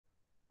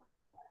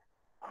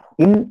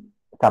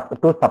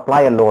to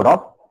supply a load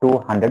of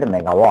 200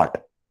 megawatt.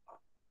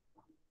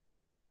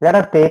 Let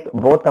us take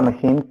both the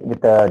machines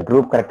with the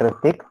droop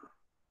characteristics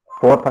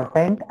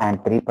 4% and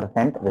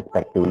 3%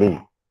 respectively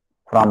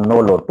from no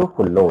load to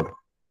full load.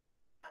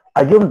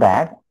 Assume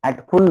that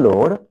at full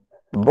load,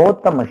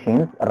 both the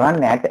machines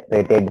run at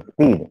rated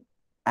speed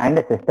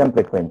and system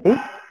frequency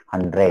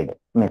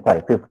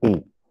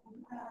 50.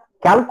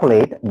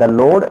 Calculate the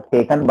load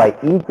taken by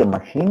each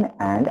machine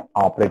and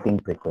operating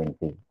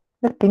frequency.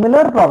 The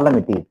similar problem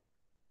it is,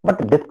 but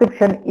the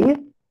description is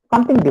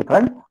something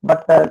different,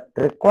 but the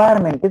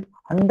requirement is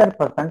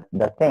 100%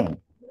 the same.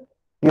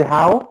 You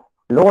have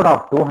load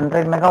of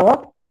 200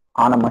 megawatt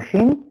on a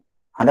machine,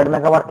 100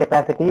 megawatt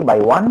capacity by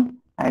one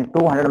and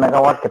 200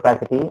 megawatt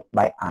capacity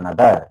by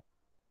another.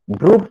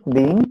 Groups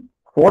being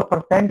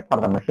 4% for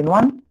the machine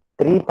 1,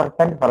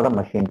 3% for the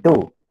machine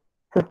 2.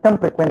 System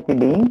frequency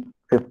being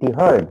 50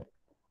 Hertz.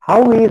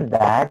 How is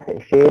that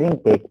sharing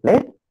takes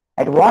place?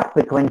 At what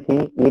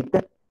frequency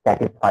it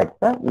satisfies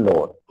the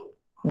load?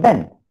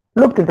 Then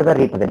look into the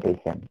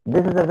representation.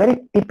 This is a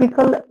very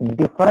typical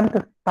different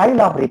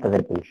style of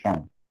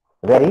representation,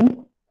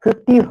 wherein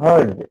 50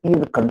 Hertz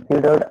is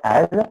considered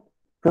as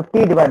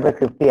 50 divided by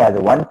 50 as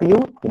 1 pu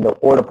in the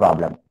old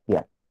problem.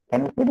 Here,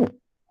 can you see this?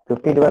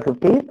 50 divided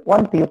by 50 is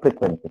 1 pu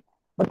frequency.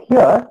 But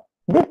here,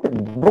 this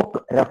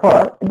book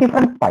refers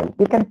different style.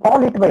 We can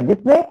solve it by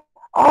this way,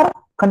 or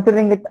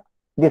considering it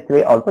this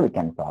way also we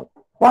can solve.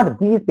 What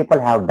these people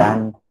have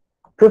done,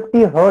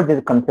 50 Hertz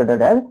is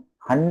considered as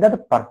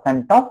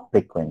 100% of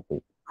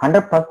frequency.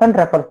 100%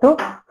 refers to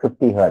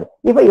 50 Hertz.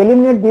 If I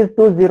eliminate these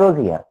two zeros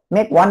here,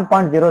 make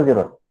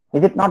 1.00.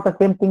 Is it not the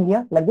same thing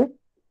here like this?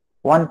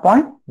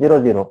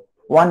 1.00,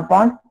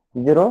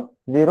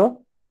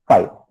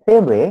 1.005.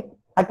 Same way,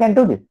 I can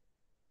do this.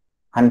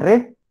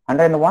 100,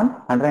 101,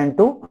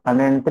 102,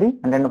 103,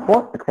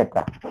 104,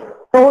 etc.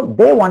 So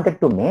they wanted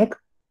to make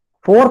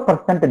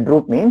 4%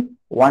 droop means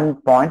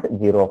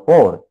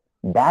 1.04.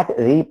 That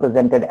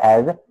represented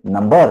as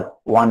number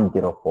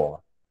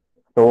 104.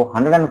 So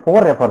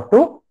 104 refers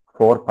to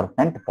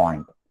 4%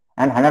 point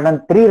and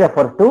 103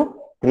 refers to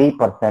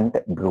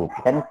 3% droop.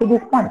 Can you see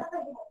this point?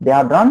 They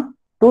have drawn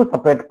two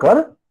separate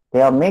curves. They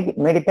have made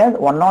it as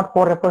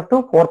 104 refers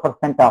to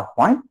 4% of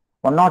point,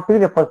 103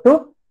 refers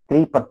to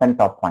 3%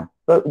 of point.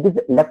 So it is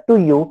left to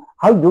you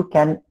how you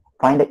can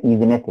find the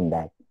easiness in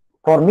that.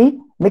 For me,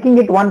 making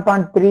it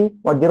 1.3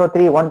 or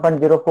 03,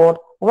 1.04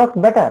 works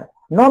better.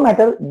 No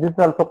matter, this is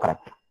also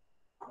correct.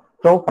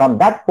 So from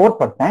that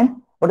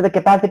 4%, what is the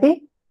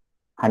capacity?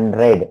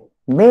 100.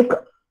 Make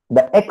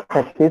the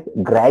x-axis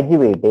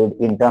graduated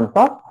in terms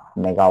of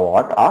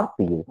megawatt or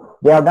pu.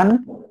 They have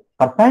done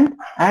percent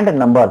and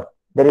numbers.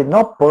 There is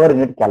no per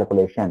unit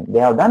calculation. They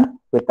have done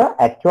with the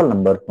actual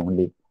numbers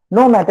only.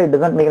 No matter, it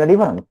doesn't make a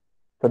difference.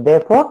 So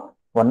therefore,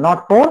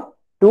 104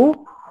 to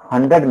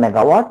 100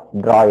 megawatt,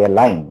 draw a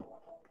line.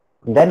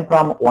 Then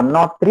from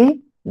 103,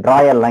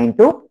 draw a line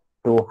to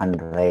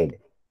 200.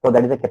 So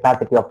that is the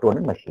capacity of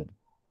 200 machine.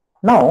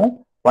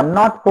 Now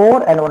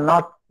 104 and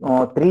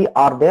 103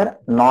 are their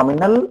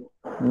nominal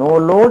no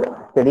load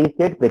steady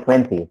state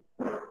frequencies.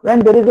 When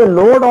there is a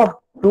load of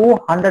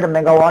 200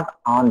 megawatt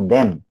on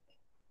them,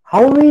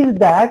 how is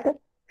that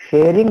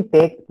sharing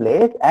takes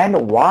place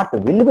and what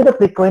will be the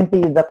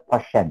frequency is the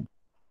question.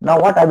 Now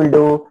what I will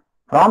do,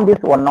 from this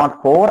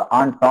 104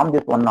 and from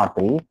this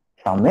 103,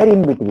 somewhere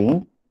in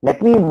between,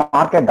 let me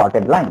mark a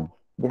dotted line.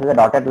 This is a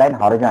dotted line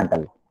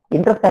horizontal.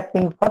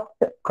 Intersecting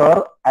first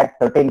curve at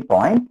certain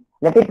point,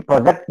 let it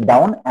project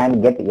down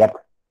and get x.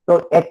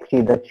 So x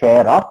is the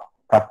share of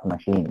first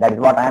machine. That is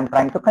what I am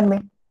trying to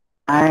convey.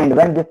 And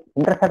when this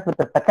intersects with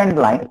the second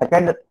line,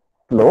 second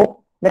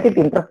slope, let it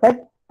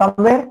intersect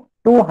somewhere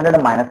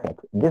 200 minus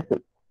x. This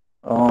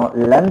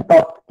length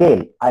of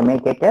scale, I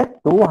make it as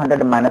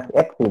 200 minus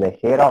x is the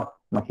share of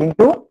machine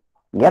 2,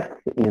 x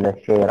is the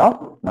share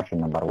of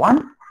machine number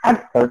 1.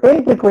 At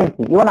certain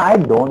frequency, even I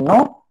don't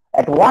know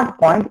at what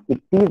point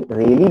it is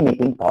really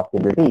making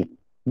possibility.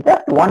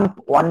 Just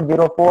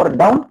 104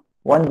 down,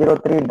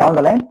 103 down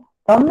the line,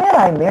 somewhere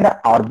I made an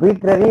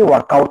arbitrary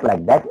workout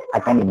like that, I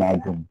can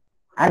imagine.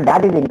 And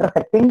that is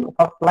intersecting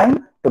first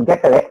line to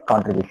get a x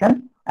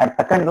contribution. At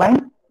second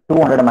line,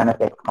 200 minus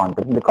x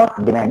contribution because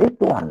demand is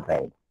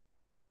 200.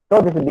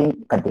 So this is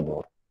being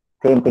continued.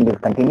 Same thing is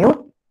continued.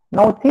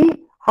 Now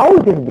see how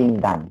it is being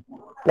done.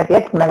 Let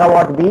x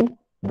megawatt be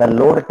the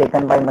load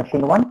taken by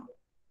machine 1.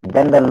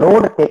 Then the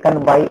load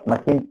taken by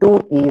machine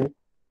 2 is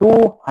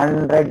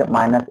 200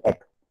 minus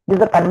x. This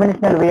is a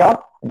conventional way of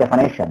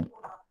definition.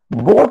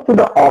 Both should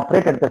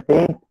operate at the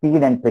same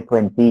speed and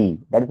frequency.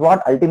 That is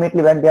what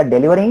ultimately when they are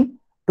delivering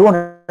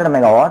 200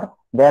 megawatt,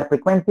 their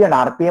frequency and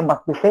RPM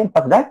must be same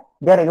such that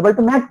they are able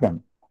to match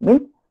them.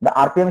 Means the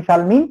RPM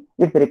shall mean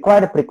its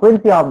required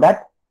frequency of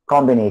that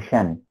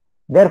combination.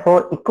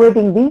 Therefore,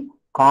 equating the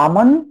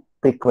common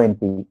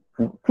frequency.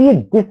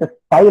 See this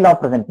style of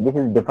present. This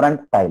is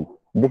different style.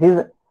 This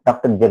is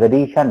Dr.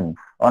 Jagadishan,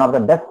 one of the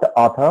best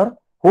author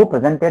who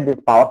presented this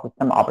power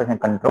system operation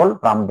control.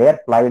 From their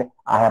slide,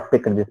 I have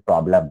picked this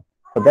problem.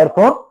 So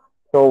therefore,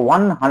 So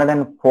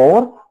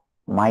 104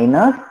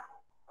 minus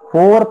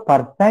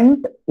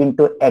 4%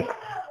 into x.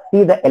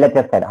 See the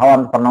LHS side, how I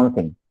am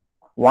pronouncing.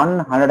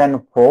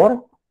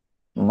 104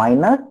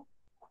 minus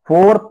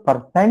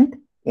 4%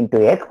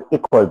 into x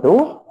equal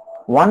to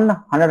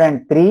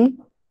 103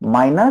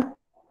 minus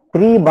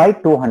 3 by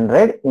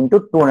 200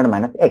 into 200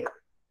 minus x.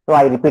 So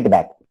I repeat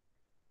back.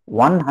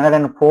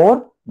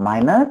 104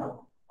 minus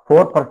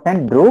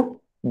 4%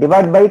 droop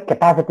divided by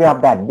capacity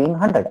of that being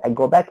 100. I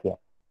go back here.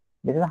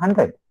 This is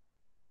 100.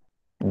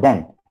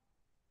 Then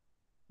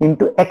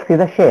into x is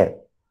a share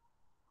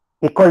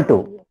equal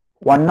to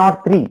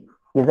 103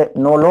 is a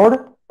no load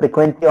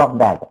frequency of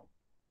that.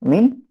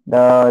 Means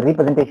the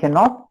representation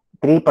of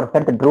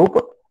 3% droop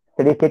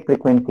steady state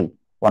frequency.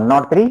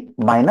 103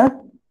 minus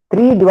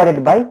 3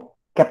 divided by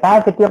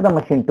capacity of the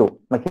machine 2.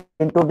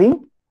 Machine 2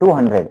 being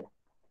 200.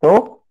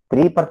 So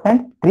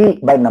 3%, 3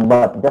 by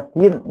number, just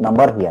see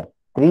number here.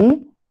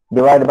 3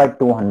 divided by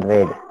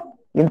 200.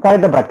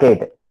 Inside the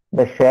bracket,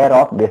 the share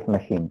of this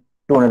machine,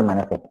 200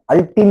 minus x.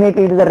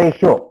 Ultimately, it is the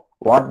ratio.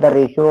 What the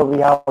ratio we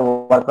have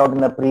worked out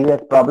in the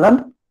previous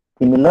problem.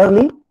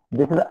 Similarly,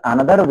 this is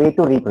another way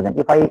to represent.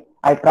 If I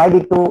tried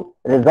it to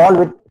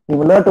resolve it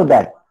similar to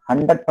that,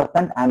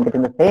 100% I am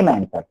getting the same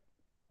answer.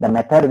 The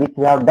method which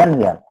we have done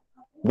here,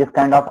 this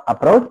kind of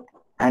approach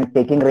and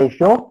taking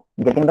ratio,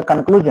 getting the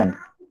conclusion.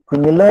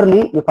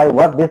 Similarly, if I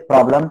work this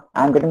problem,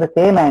 I am getting the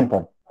same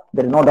answer.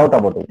 There is no doubt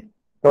about it.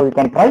 So you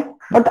can try,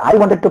 but I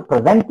wanted to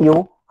present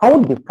you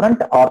how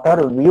different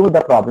author view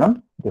the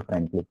problem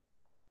differently.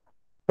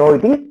 So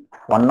it is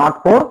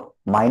 104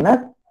 minus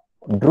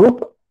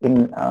droop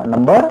in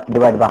number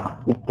divided by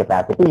its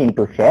capacity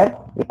into share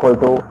equal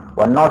to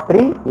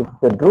 103 is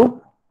the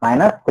droop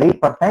minus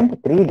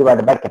 3%, 3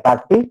 divided by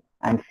capacity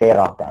and share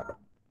of that.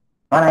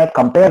 When I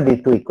compare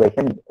these two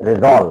equations,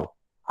 resolve,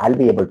 I'll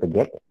be able to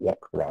get x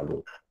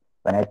value.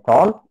 When I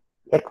solve,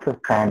 x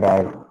stand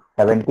as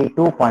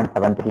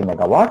 72.73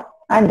 megawatt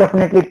and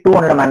definitely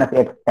 200 minus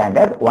x stand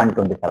as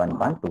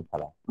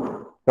 127.27.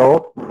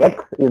 So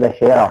x is the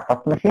share of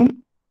first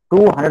machine,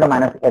 200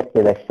 minus x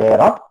is the share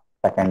of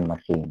second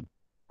machine.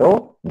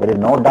 So there is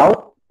no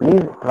doubt.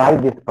 Please try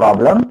this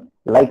problem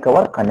like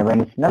our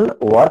conventional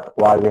work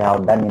what we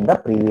have done in the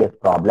previous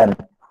problem.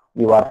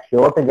 You are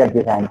sure to get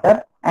this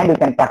answer and you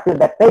can practice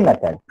that same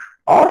method.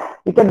 Or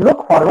you can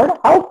look forward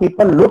how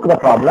people look the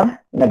problem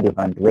in a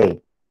different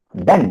way.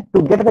 Then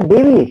to get the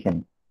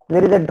deviation,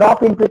 there is a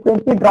drop in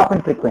frequency,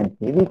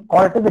 We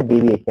call it as a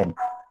deviation.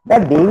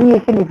 That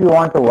deviation if you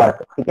want to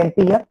work, you can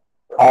see here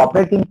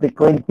operating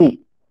frequency.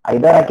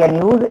 Either I can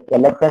use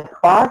LHS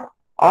part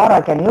or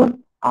I can use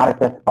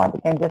RHS part.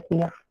 You can just see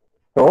here.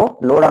 So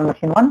load on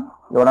machine 1,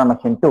 load on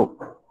machine 2.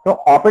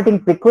 So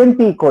operating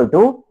frequency equal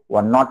to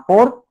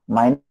 104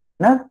 minus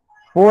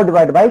 4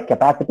 divided by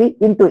capacity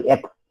into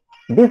x.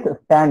 This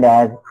stand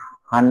as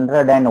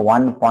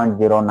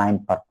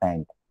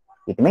 101.09%.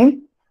 It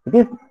means it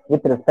is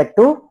with respect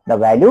to the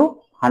value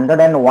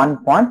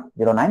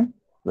 101.09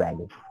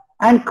 value.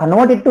 And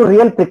convert it to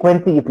real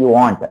frequency if you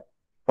want.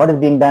 What is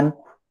being done?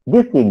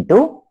 This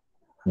into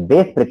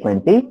base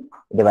frequency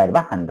divided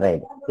by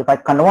 100. If I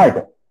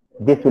convert,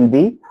 this will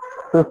be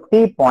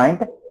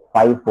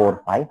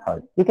 50.545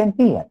 Hertz. You can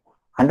see here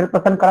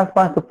 100%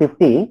 corresponds to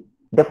 50.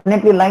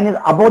 Definitely line is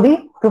above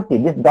the 50.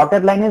 This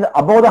dotted line is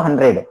above the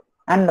 100.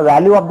 And the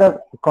value of the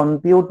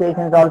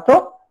computation is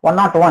also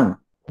 101.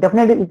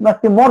 Definitely it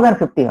must be more than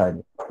 50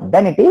 Hertz.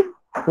 Then it is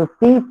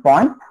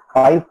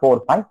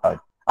 50.545 Hertz.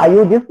 I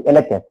use this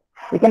LHS.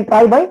 You can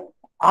try by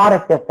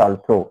RHS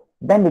also.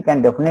 Then we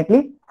can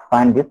definitely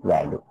find this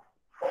value.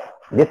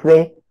 This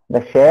way,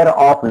 the share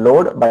of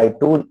load by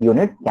 2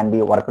 units can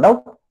be worked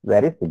out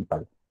very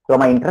simple. So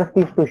my interest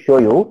is to show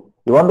you,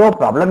 even though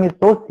problem is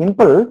so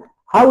simple,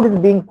 how it is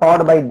being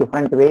solved by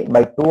different way,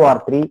 by 2 or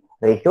 3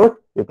 ratios.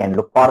 You can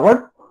look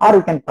forward or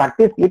you can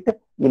practice it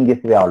in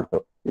this way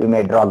also. You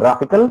may draw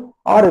graphical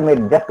or you may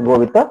just go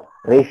with the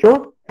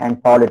ratio and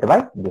solve it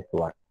by this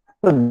one.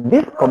 So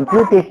this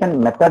computation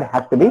method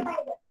has to be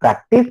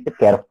practiced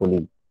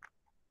carefully.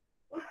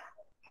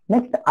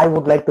 Next, I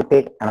would like to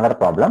take another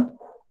problem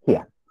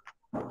here.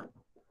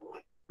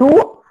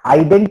 2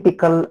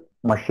 identical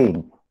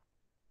machines.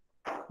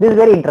 This is a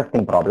very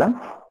interesting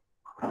problem.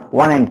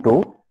 1 and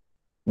 2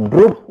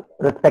 groups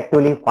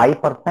respectively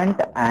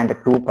 5% and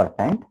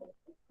 2%.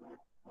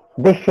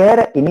 They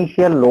share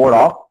initial load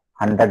of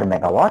 100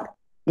 megawatt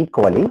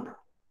equally,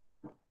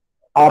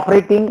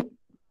 operating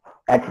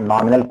at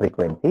nominal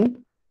frequency.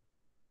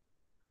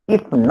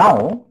 If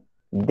now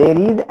there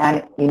is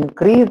an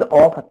increase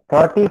of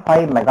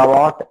 35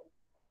 megawatt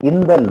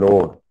in the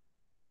load,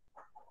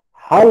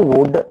 how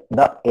would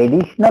the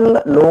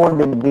additional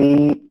load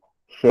be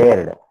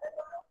shared?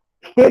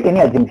 State any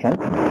assumptions.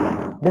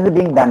 This is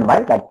being done by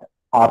that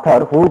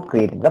author who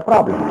created the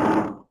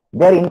problem.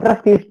 Their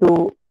interest is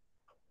to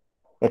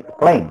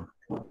explain.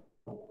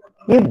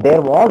 If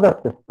there was a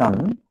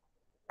system,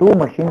 2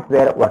 machines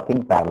were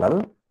working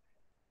parallel,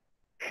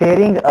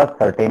 sharing a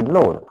certain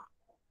load.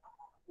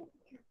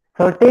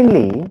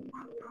 Certainly,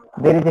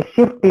 there is a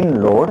shift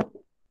in load.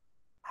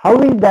 how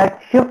is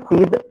that shift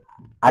is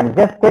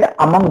adjusted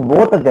among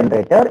both the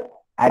generator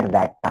at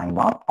that time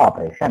of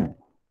operation?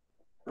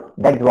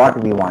 That's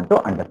what we want to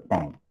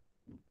understand.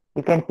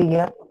 You can see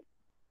here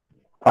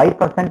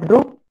 5%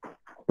 group,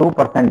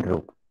 2%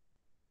 group,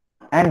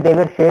 and they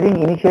were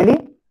sharing initially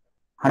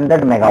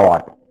 100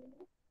 megawatt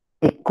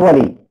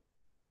equally,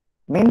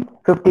 means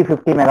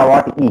 50-50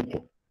 megawatt each.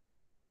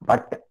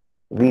 But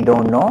we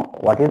don't know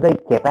what is the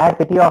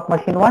capacity of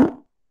machine 1,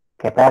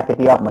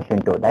 capacity of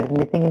machine 2. That is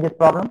missing in this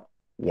problem.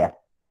 Yes,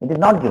 it is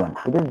not given.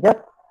 It is just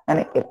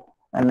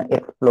an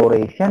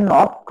exploration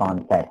of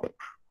concept.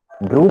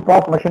 Group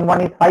of machine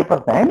 1 is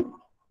 5%,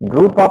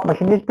 group of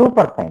machine is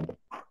 2%.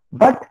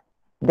 But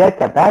their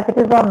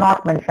capacities are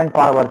not mentioned for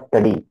our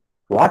study.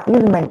 What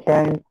is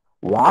mentioned,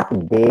 what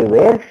they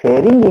were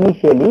sharing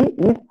initially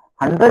is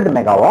 100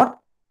 megawatt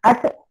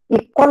at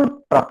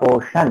equal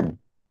proportion.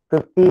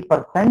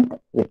 50%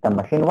 with the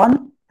machine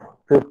 1,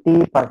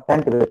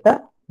 50% with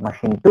the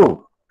machine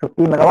 2.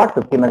 50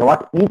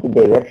 megawatt each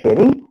they were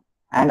sharing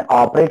and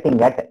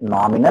operating at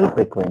nominal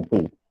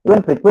frequency.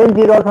 Even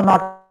frequency is also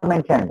not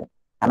mentioned.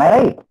 Am I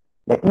right?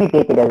 Let me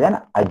take it as an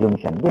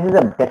assumption. This is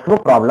a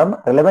textbook problem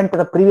relevant to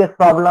the previous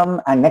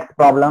problem and next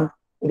problem.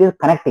 It is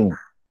connecting.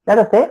 Let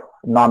us say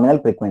nominal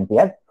frequency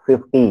as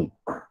 50.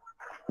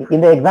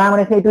 In the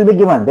examination, it will be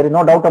given. There is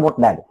no doubt about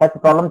that. Such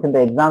problems in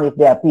the exam, if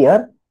they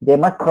appear, they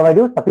must provide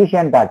you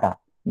sufficient data.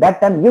 That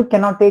time you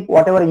cannot take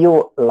whatever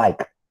you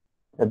like.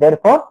 So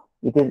therefore,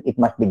 it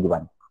must be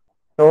given.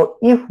 So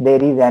if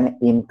there is an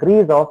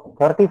increase of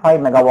 35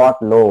 megawatt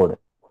load,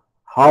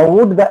 how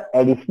would the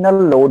additional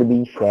load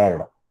be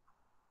shared?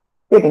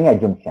 Taking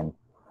assumptions.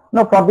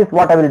 Now for this,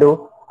 what I will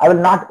do, I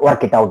will not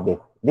work it out.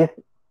 This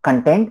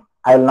content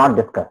I will not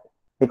discuss,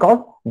 because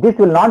this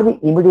will not be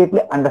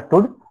immediately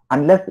understood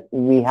unless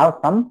we have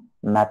some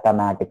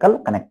mathematical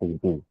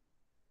connectivity.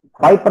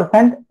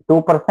 5%, 2%,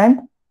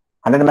 100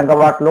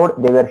 megawatt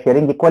load they were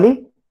sharing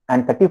equally,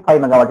 and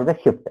 35 megawatt is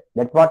a shift.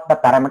 That's what the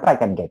parameter I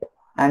can get.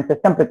 And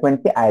system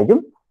frequency I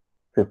assume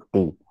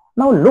 50.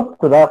 Now look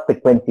to the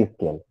frequency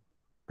scale.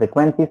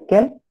 Frequency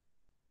scale,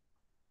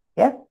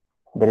 yes,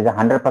 there is a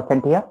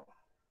 100% here.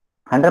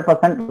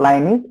 100%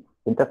 line is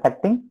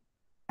intersecting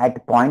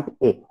at point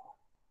A.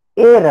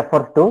 A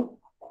refers to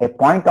a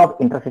point of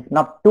intersection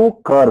of two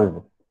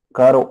curves,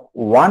 curve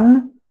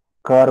 1,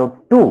 curve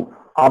 2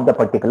 of the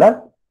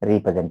particular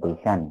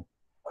representation.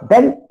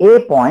 Then A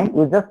point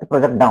you just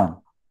project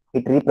down.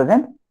 It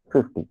represents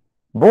 50.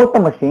 Both the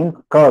machines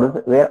curves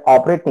were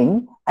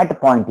operating at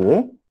point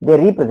A. They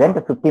represent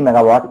 50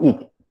 megawatt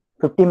each.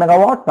 50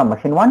 megawatt from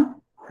machine 1,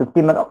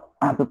 50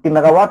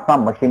 megawatt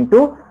from machine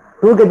 2,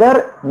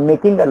 together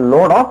making a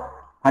load of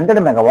 100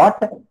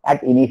 megawatt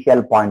at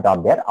initial point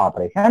of their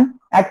operation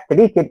at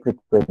steady state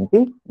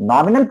frequency,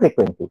 nominal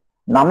frequency.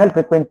 Nominal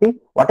frequency,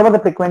 whatever the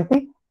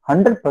frequency,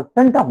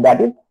 100% of that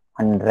is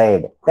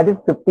 100. That is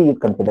 50 is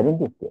considered in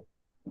this case.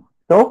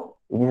 So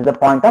this is the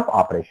point of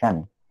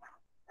operation.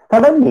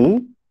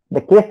 Suddenly,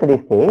 the case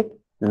study says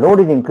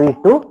load is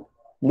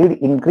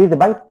increased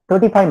by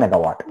 35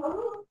 megawatt.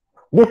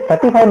 This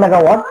 35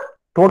 megawatt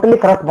totally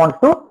corresponds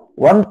to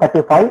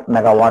 135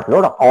 megawatt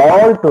load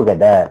all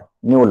together,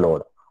 new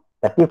load.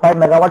 35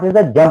 megawatt is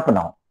a jump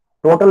now.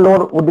 Total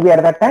load would be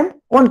at that time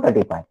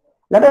 135.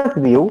 Let us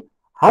view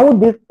how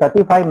this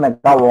 35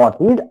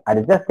 megawatt is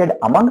adjusted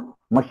among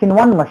machine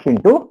 1,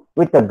 machine 2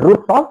 with the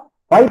groups of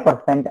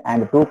 5%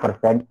 and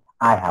 2%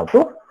 I have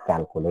to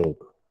calculate.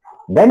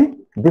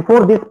 Then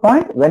before this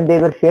point, when they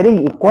were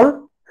sharing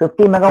equal,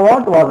 50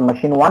 megawatt was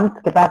machine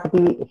 1's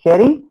capacity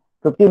sharing,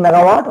 50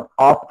 megawatt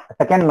of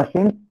second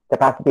machine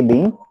capacity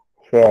being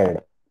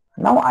shared.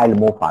 Now I'll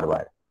move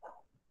forward.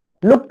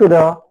 Look to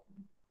the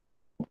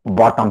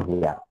bottom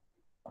here.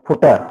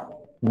 Footer.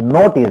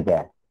 Note is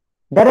there.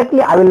 Directly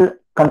I will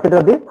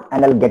consider this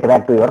and I'll get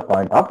back to your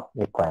point of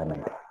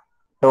requirement.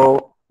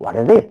 So what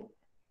is this?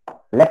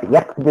 Let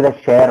X be the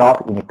share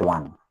of unit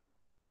 1.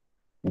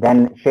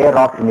 Then share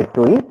of unit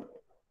 2 is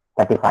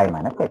 35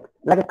 minus X.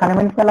 Like a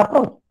conventional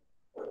approach.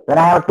 When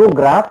I have two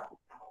graphs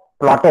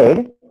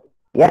plotted,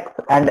 X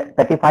and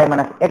 35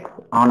 minus X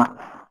on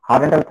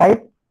horizontal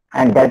side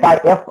and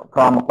delta F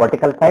from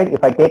vertical side,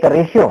 if I take a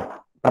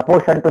ratio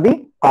proportion to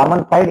the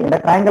common side in the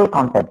triangle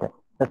concept,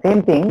 the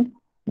same thing,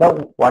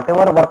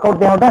 whatever workout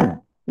they have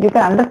done, you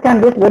can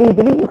understand this very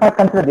easily if I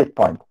consider this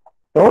point.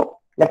 So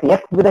let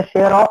X be the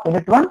share of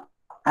unit 1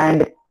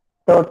 and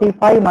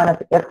 35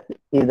 minus X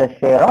is the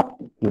share of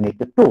unit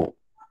 2.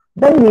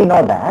 Then we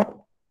know that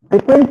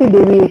frequency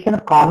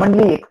deviation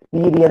commonly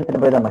experienced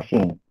by the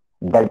machine,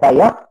 delta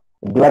F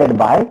divided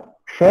by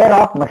share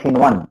of machine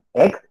 1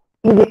 X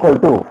is equal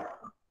to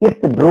its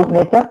group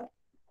nature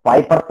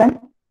 5%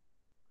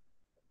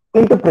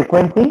 into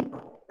frequency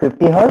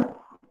 50 Hertz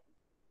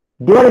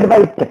divided by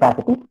its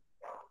capacity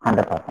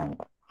 100%.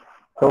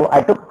 So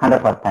I took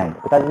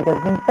 100% because it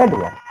has been said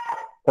here.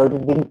 So it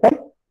is being said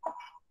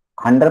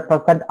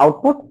 100%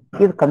 output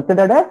is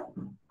considered as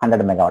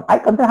 100 megawatt. I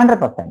consider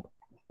 100%.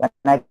 When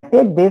I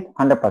take this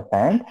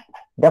 100%,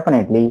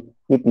 definitely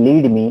it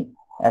lead me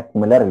a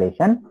similar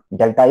relation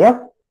delta F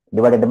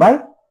divided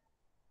by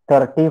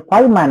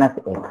 35 minus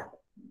x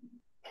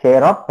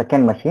share of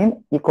second machine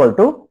equal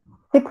to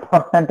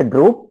 6%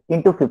 group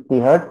into 50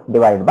 hertz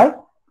divided by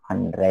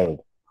 100.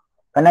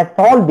 When I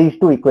solve these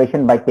two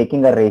equations by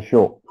taking a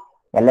ratio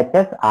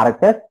LHS,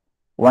 RHS,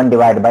 one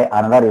divided by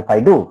another, if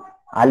I do,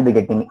 I'll be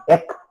getting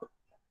X,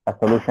 a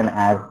solution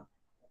as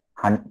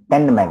 10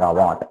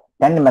 megawatt.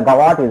 10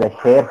 megawatt is a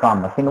share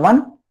from machine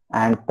 1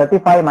 and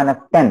 35 minus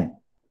 10,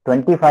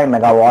 25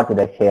 megawatt is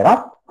a share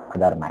of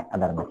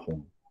other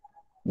machine.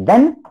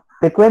 Then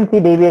frequency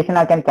deviation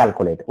I can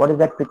calculate. What is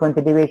that frequency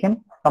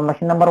deviation? From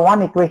machine number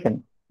 1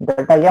 equation,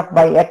 delta F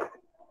by X.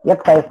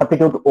 X I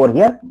substitute over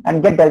here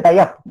and get delta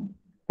F.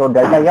 So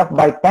delta F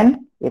by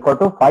 10 equal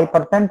to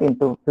 5%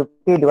 into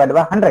 50 divided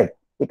by 100.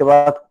 It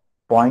was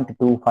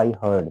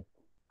 0.25 hertz.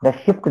 The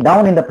shift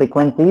down in the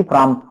frequency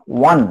from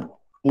 1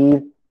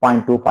 is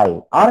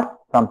 0.25 or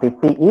from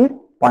 50 is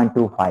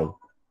 0.25.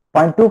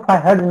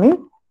 0.25 hertz means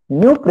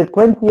new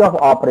frequency of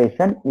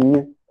operation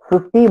is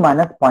 50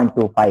 minus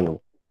 0.25.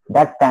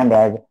 That stands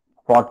as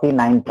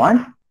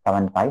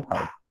 49.75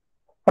 hertz.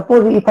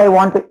 Suppose if I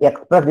want to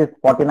express this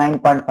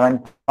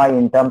 49.75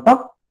 in terms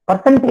of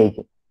percentage,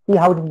 see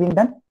how it is being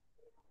done.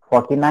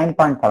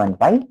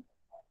 49.75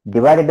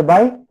 divided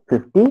by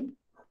 50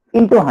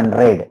 into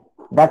 100.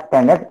 That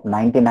stands as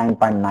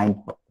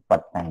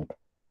 99.9%.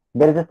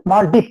 There is a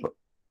small dip.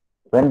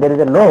 When there is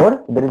a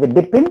lower, there is a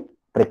dip in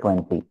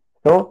frequency.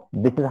 So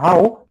this is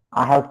how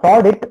I have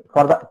solved it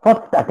for the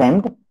first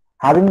attempt.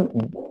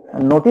 Having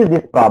noticed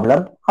this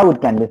problem, how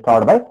it can be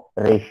solved by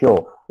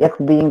ratio. X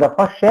being the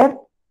first share,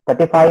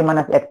 35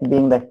 minus X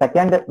being the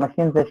second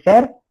machine's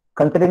share,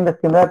 considering the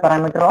similar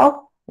parameter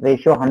of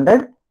ratio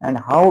 100 and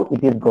how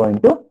it is going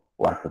to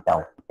work it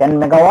out. 10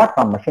 megawatt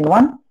from machine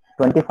 1,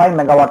 25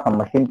 megawatt from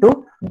machine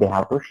 2, they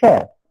have to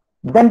share.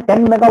 Then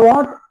 10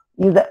 megawatt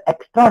is the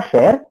extra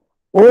share.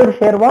 Old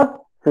share was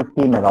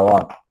 50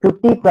 megawatt.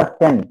 50 plus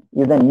 10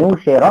 is the new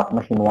share of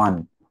machine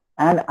 1.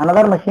 And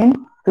another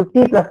machine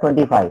 50 plus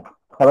 25.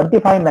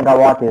 75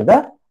 megawatt is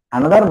the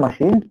another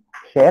machine's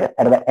share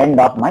at the end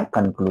of my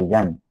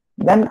conclusion.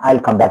 Then I'll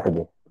come back to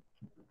this.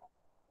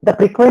 The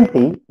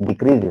frequency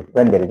decreases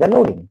when there is a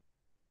loading.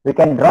 We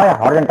can draw a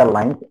horizontal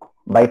line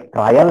by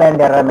trial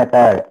and error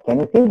method.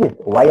 Can you see this?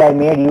 Why I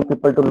made you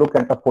people to look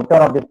at the footer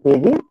of this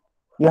page is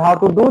you have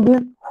to do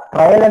this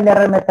trial and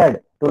error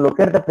method to look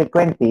at the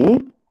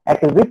frequency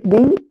at which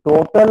the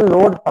total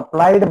load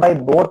supplied by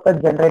both the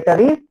generator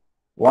is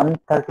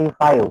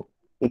 135.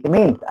 It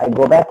means I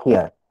go back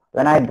here.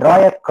 When I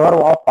draw a curve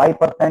of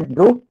 5%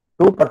 droop,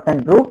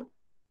 2% droop,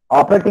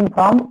 operating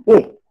from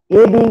A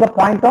being the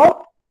point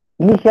of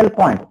initial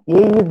point.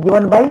 A is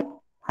given by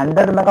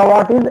 100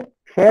 megawatt is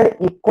shared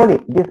equally.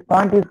 This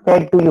point is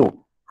said to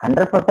you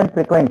 100%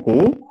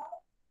 frequency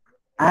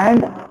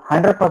and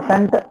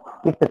 100%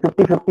 it's a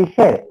 50-50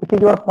 share, which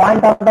is your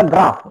point of the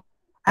graph.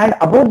 And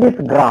above this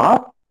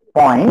graph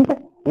point,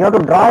 you have to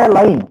draw a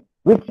line,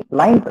 which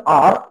lines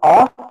are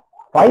of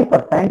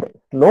 5%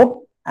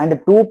 slope and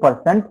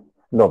 2%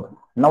 slope.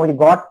 Now you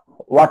got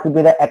what will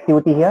be the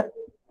activity here.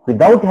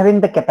 Without having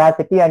the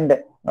capacity and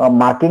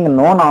marking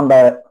known on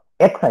the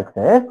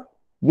x-axis,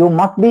 you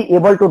must be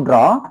able to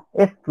draw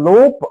a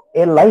slope,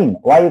 a line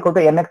y equal to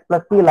mx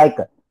plus c, like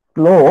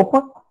slope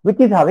which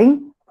is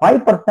having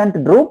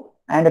 5% droop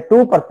and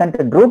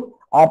 2% droop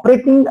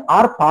operating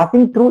or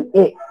passing through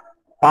A.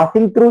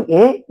 Passing through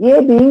A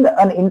being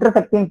an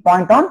intersecting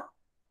point on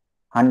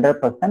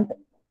 100%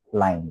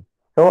 line.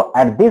 So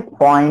at this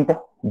point,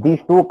 these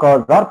two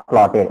curves are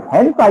plotted.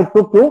 Hence, I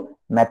took you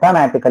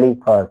mathematically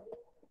first.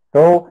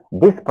 So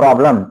this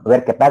problem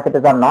where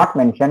capacitors are not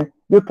mentioned,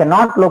 you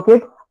cannot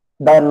locate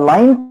the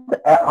lines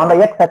on the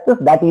x-axis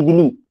that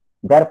easily.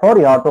 Therefore,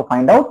 you have to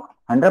find out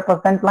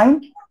 100%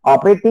 line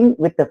operating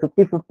with the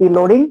 50-50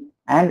 loading,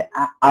 and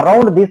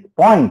around this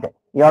point,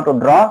 you have to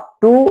draw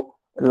two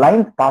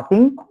lines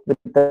passing with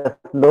the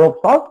slopes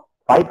of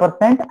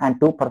 5% and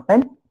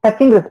 2%,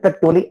 touching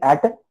respectively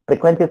at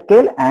frequency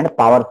scale and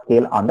power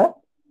scale on the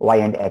y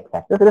and x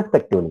axis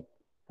respectively.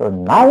 So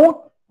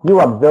now you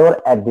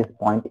observe at this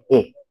point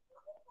A.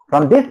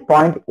 From this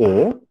point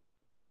A,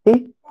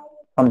 see,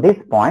 from this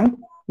point,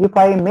 if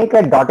I make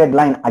a dotted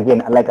line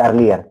again like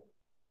earlier,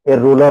 a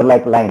ruler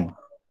like line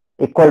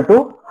equal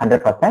to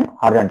 100%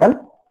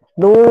 horizontal,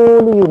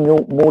 slowly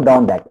you move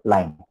down that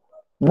line.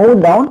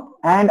 Move down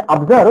and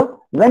observe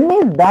when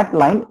is that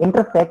line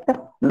intersect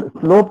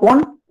slope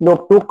 1,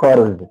 slope 2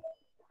 curves.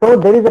 So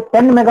there is a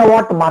 10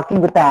 megawatt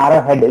marking with the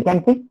arrow head. You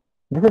can see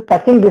this is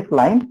touching this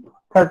line.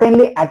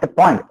 Certainly at a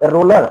point, a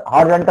ruler,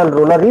 horizontal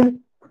ruler is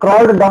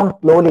scrolled down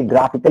slowly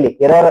graphically,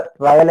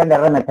 trial and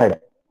error method.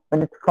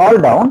 When it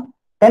scrolled down,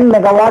 10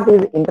 megawatt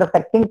is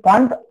intersecting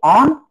point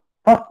on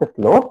first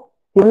slope.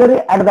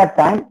 Similarly, at that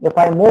time, if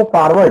I move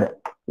forward,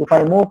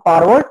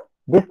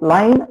 this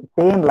line,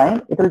 same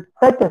line, it will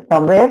touch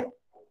somewhere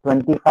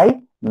 25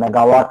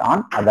 megawatt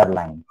on other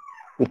line.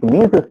 It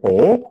means to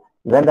say,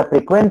 when the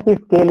frequency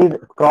scale is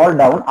scrolled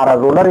down or a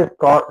ruler is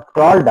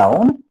scrolled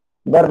down,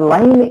 the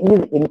line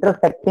is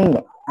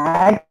intersecting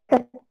at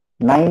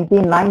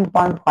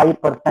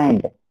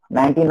 99.5%,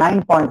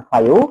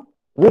 99.5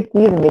 which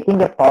is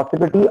making a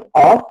possibility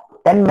of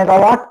 10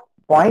 megawatt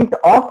point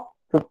of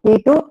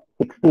 50 to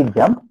 60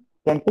 jump.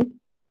 Can see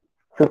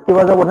 50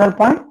 was the original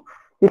point,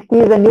 60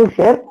 is a new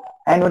share,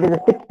 and what is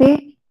the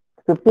 60?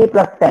 50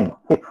 plus 10,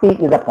 60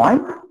 is the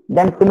point.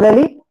 Then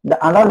similarly, the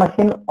another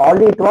machine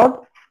already it was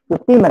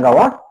 50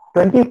 megawatt,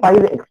 25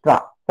 is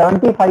extra,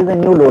 75 is a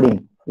new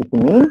loading. It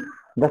means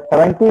the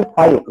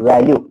 75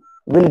 value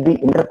will be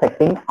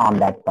intersecting on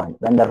that point.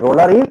 When the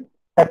roller is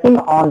touching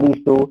on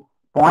these two,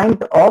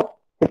 point of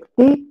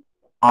 60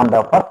 on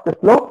the first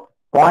slope,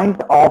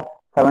 point of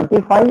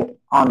 75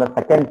 on the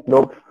second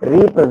slope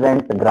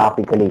represents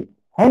graphically.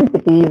 Hence,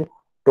 it is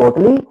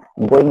totally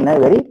going in a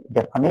very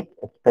definite,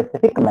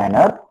 specific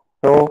manner.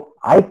 So,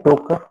 I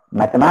took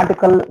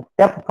mathematical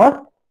step first.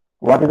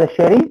 What is the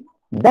sharing?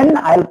 Then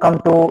I'll come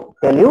to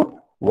tell you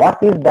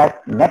what is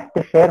that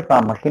next share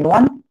from machine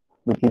 1,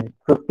 which is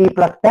 50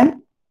 plus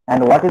 10,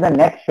 and what is the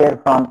next share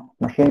from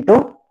machine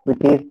 2,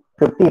 which is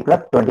 50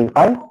 plus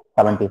 25,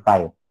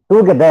 75.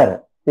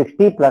 Together,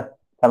 60 plus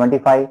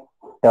 75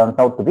 turns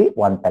out to be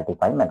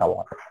 135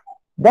 megawatt.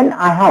 Then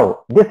I have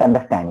this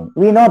understanding.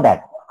 We know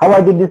that. How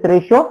I did this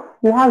ratio?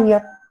 You have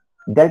here.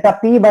 Delta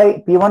P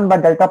by P1 by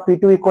delta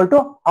P2 equal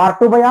to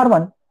R2 by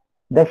R1.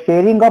 The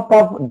sharing up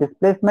of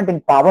displacement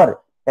in power,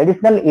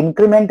 additional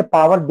increment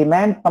power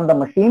demand from the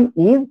machine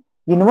is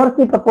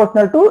inversely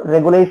proportional to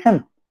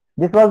regulation.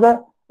 This was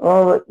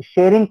a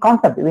sharing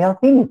concept. We have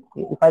seen it.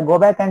 If I go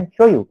back and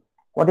show you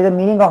what is the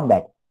meaning of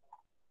that.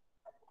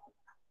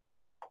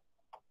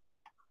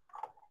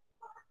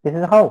 This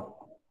is how.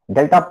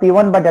 Delta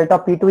P1 by delta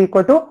P2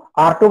 equal to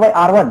R2 by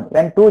R1.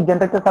 When two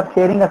generators are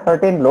sharing a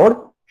certain load,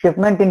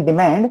 shipment in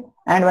demand,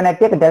 and when I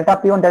take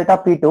delta P1,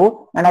 delta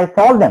P2 and I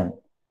solve them,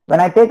 when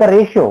I take a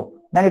ratio,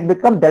 then it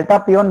becomes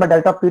delta P1 by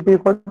delta P2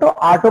 equal to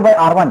R2 by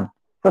R1.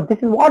 So this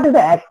is what is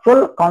the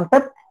actual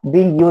concept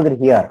being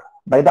used here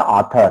by the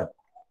author.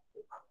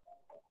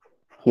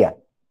 Here,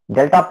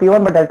 delta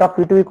P1 by delta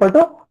P2 equal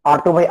to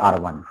R2 by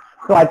R1.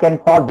 So I can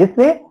solve this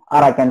way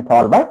or I can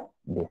solve by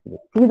this way.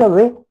 See the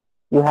way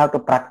you have to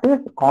practice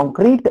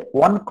concrete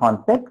one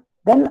concept,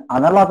 then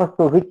analogous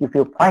to which if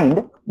you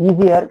find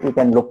easier, you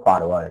can look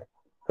forward.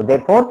 So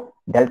therefore,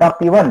 delta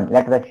P1,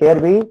 let the share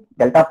be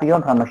delta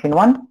P1 from machine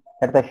 1,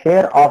 let the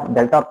share of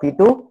delta P2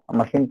 from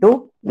machine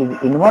 2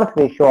 is inverse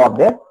ratio of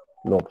their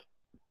loads.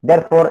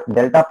 Therefore,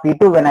 delta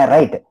P2 when I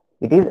write,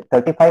 it is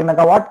 35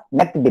 megawatt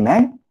net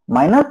demand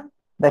minus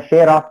the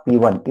share of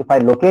P1. If I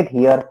locate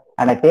here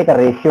and I take a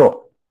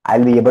ratio, I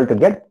will be able to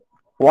get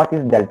what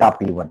is delta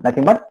P1.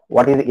 Nothing but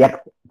what is X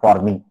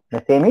for me.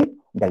 The same is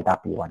delta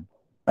P1.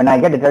 When I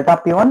get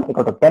delta P1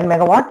 equal to 10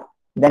 megawatt,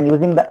 then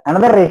using the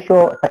another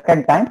ratio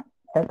second time,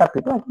 delta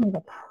P2 I can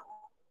get.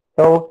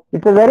 So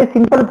it's a very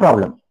simple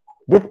problem.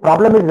 This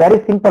problem is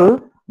very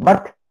simple,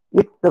 but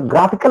its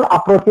graphical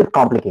approach is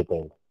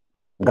complicated.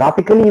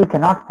 Graphically, you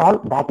cannot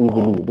solve that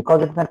easily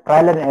because it's a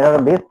trial and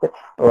error based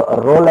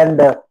roll and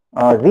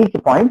reach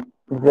point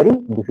is very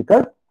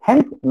difficult.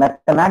 Hence,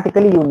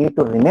 mathematically, you need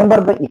to remember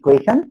the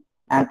equation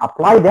and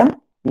apply them,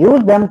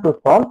 use them to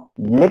solve.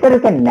 Later, you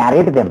can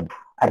narrate them.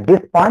 At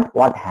this point,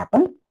 what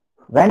happens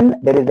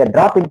when there is a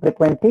drop in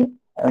frequency,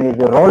 when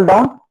it is rolled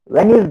down,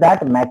 when is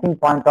that matching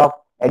point of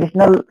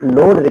additional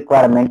load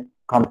requirement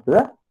comes to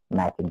the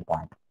matching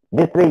point.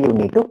 This way you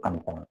need to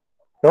concern.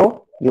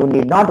 So you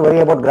need not worry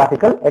about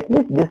graphical, at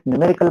least this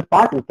numerical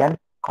part you can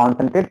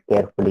concentrate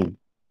carefully.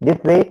 This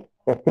way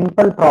a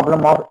simple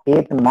problem of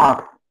 8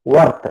 marks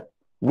worth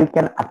you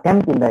can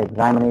attempt in the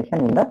examination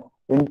in the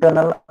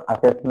internal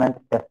assessment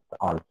test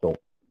also.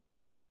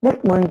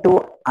 Let's move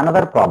into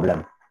another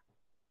problem.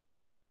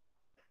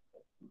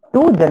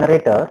 Two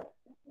generators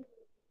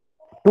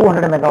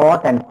 200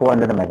 megawatt and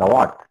 400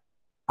 megawatt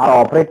are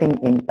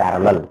operating in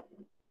parallel.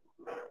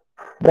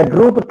 The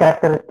group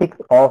characteristics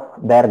of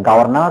their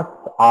governors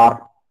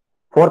are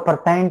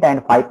 4%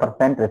 and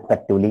 5%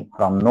 respectively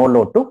from no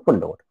load to full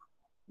load.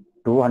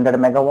 200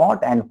 megawatt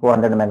and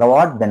 400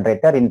 megawatt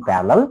generator in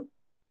parallel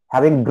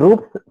having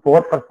groups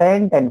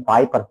 4% and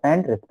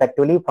 5%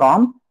 respectively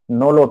from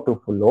no load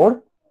to full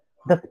load.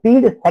 The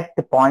speed set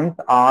points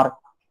are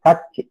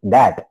such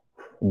that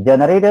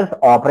generators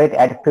operate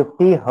at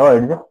 50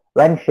 hertz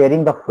when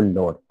sharing the full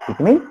load. It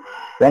means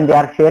when they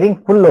are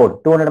sharing full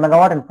load 200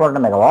 megawatt and 400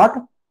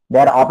 megawatt,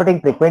 their operating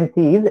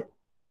frequency is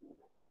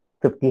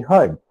 50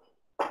 hertz.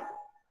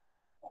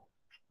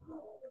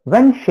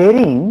 When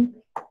sharing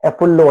a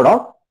full load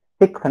of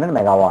 600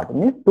 megawatt,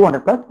 means 200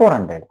 plus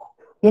 400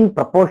 in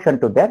proportion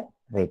to their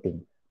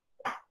rating.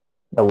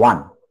 The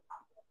one,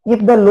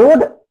 if the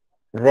load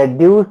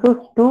reduces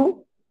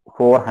to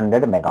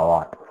 400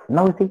 megawatt.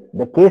 Now you see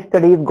the case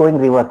study is going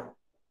reverse.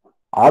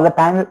 All the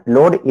time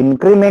load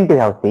increment you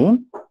have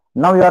seen.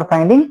 Now you are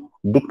finding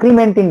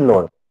decrement in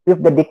load.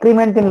 If the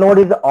decrement in load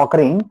is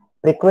occurring,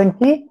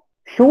 frequency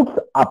shoots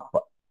up.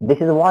 This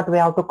is what we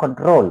have to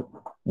control.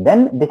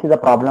 Then this is a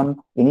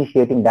problem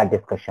initiating that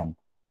discussion.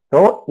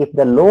 So if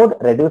the load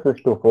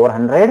reduces to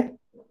 400,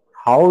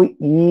 how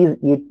is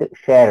it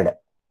shared?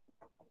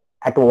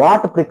 At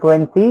what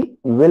frequency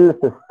will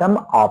system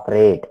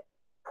operate?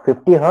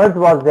 50 hertz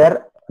was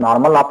their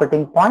normal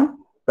operating point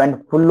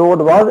when full load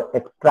was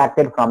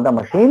extracted from the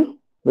machine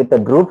with the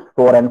groups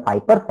 4 and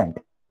 5%.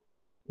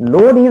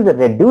 Load is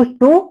reduced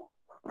to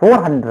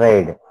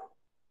 400.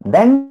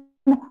 Then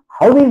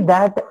how is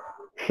that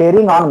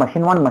sharing on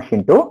machine 1,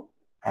 machine 2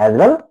 as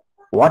well?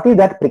 What is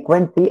that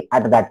frequency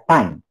at that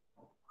time?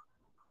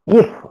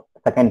 If,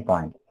 second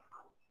point,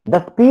 the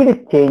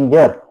speed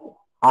changers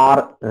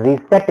are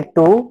reset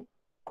so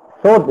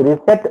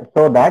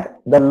that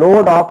the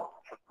load of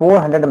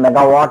 400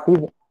 megawatt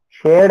is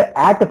shared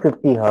at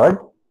 50 hertz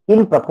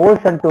in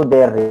proportion to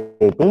their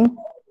rating,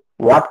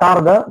 what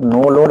are the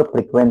no load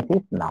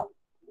frequencies now?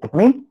 It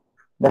means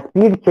the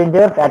speed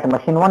changers at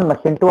machine 1,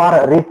 machine 2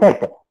 are reset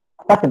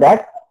such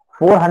that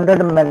 400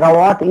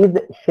 megawatt is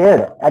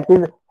shared,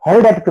 is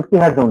held at 50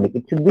 hertz only.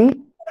 It should be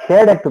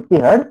shared at 50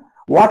 hertz.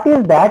 What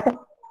is that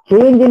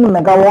change in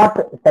megawatt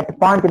set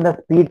point in the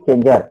speed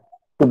changer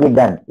to be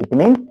done? It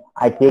means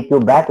I take you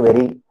back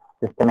very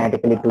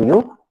systematically to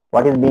you.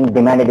 What is being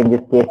demanded in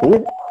this case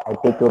is, I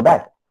take you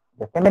back.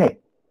 Just a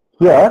minute.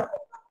 Here,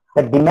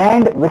 the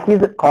demand which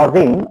is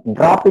causing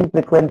drop in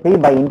frequency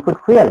by input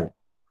fuel.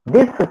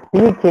 This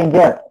speed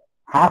changer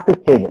has to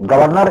change.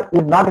 Governor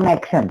is not in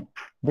action.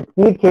 The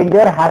speed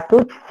changer has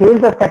to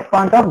change the set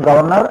point of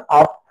governor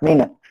of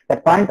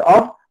set point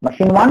of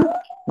machine 1,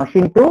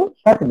 machine 2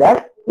 such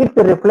that its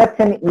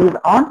reflection is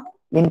on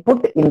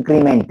input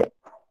increment.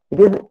 It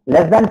is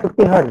less than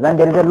 50 hertz when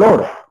there is a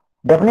load.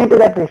 Definitely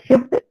that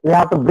shift we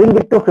have to bring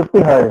it to 50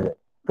 hertz.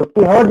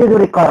 50 hertz is the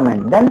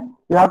requirement. Then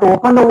you have to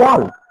open the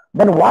valve.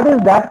 Then what is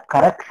that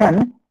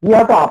correction we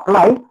have to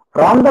apply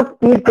from the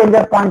speed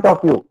changer point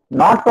of view,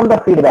 not from the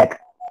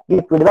feedback.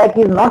 If feedback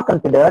is not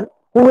considered,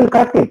 who will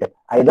correct it?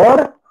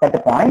 Either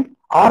set point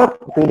or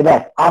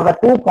feedback are the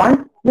 2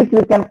 points which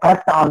we can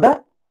correct on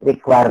the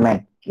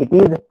requirement. It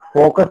is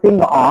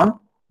focusing on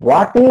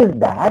what is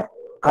that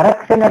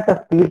correction at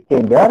the speed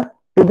changer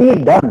to be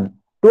done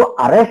to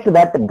arrest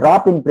that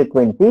drop in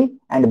frequency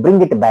and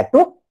bring it back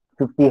to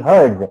 50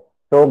 hertz.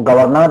 So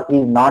governor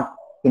is not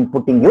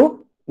inputting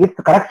you. Its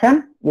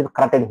correction is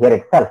corrected here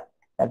itself.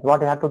 That's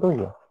what you have to do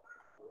here.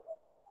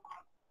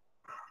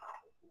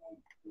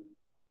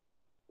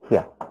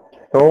 Here.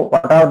 So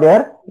what are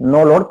their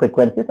no load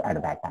frequencies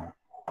at that time?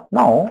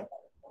 Now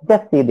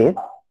just see this,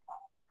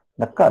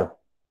 the curve.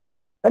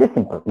 Very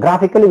simple.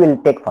 Graphically we will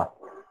take first.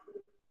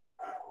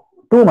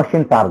 2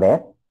 machines are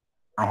there.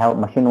 I have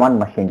machine 1,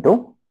 machine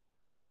 2.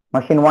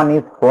 Machine 1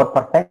 is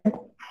 4%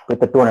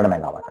 with a 200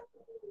 megawatt.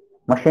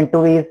 Machine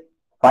 2 is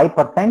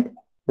 5%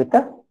 with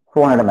a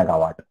 400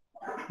 megawatt.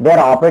 They are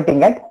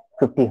operating at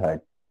 50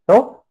 hertz.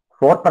 So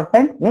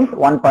 4% means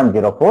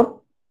 1.04,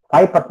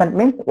 5%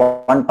 means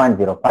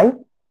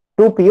 1.05,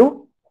 2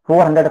 pu,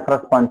 400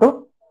 correspond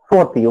to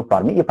 4 pu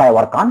for me if I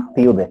work on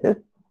pu basis,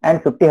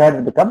 and 50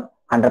 hertz become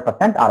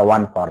 100% or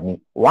 1 for me.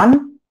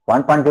 1,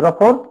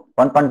 1.04,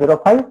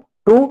 1.05,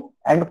 2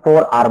 and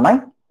 4 are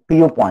my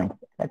pu points.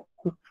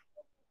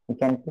 You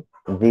can see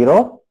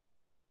 0,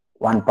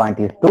 1 point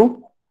is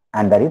 2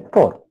 and there is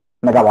 4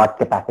 megawatt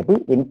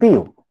capacity in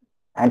pu,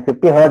 and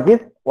 50 hertz is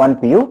 1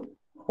 pu,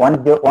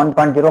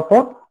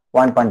 1.04,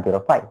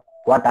 1.05.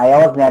 What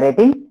I was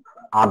narrating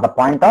are the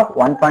point of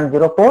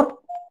 1.04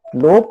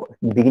 loop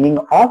beginning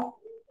of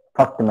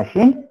first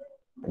machine,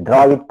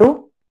 draw it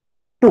to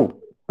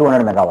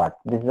 200 megawatt.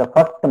 This is the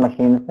first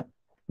machine's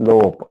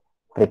loop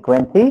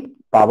frequency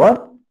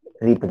power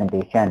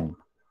representation.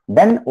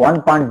 Then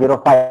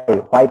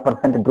 1.05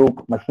 5%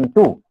 group machine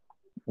 2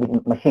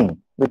 machine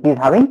which is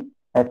having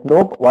a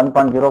slope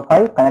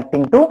 1.05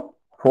 connecting to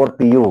 4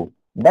 pu.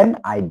 Then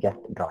I just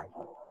draw it.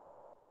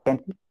 Can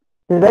see?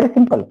 It is very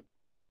simple.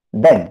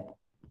 Then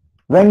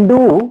when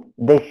do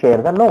they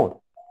share the load?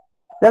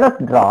 Let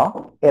us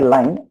draw a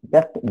line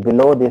just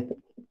below this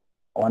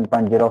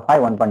 1.05,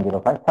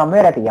 1.05,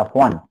 somewhere at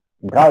F1.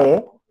 Draw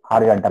a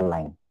horizontal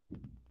line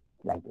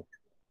like this.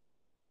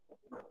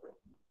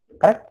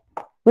 Correct?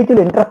 Which will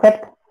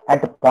intersect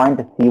at point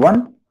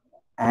C1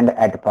 and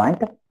at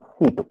point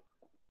C2.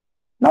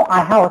 Now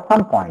I have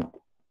some points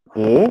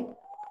A,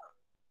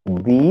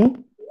 B,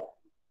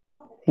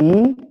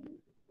 C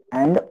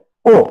and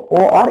O.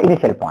 O are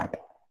initial point.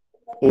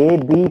 A,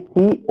 B,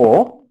 C,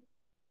 O,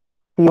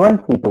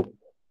 C1, C2.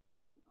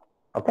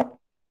 Okay.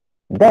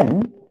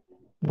 Then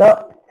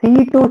the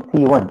C2,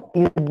 C1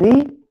 is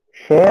the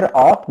share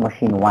of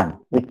machine 1,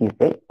 which is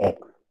say X.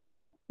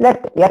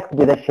 Let X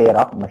be the share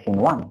of machine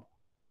 1.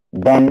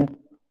 Then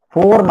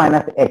 4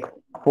 minus X,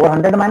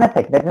 400 minus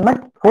X, that is my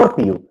 4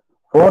 pu.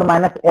 4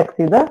 minus X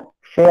is the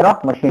share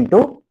of machine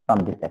 2 from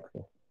this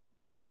axis.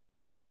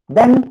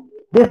 Then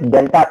this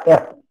delta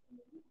F,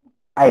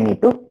 I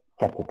need to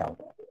check it out.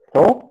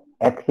 So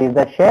X is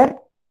the share,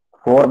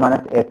 4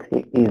 minus X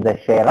is the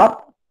share of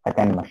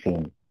second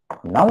machine.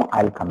 Now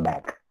I'll come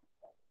back.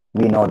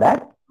 We know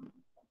that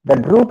the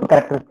group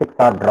characteristics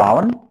are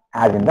drawn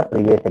as in the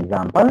previous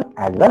example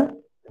as well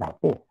like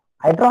this.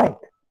 I draw it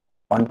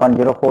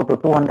 1.04 to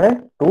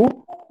 200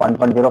 to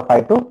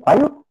 1.05 to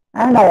 5,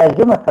 and I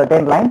assume a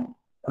certain line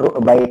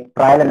by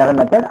trial and error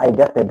method. I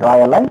just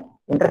draw a line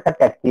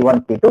intersect at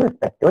C1, C2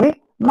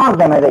 respectively. mark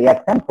them as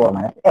x and 4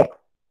 minus x,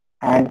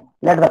 and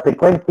let the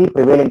frequency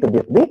prevailing to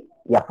this be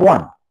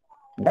f1.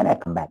 Then I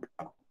come back.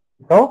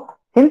 So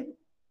since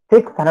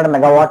 600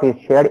 megawatt is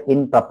shared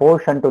in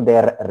proportion to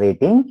their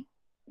rating,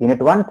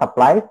 unit 1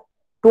 supplies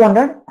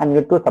 200 and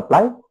unit 2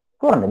 supplies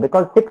 400,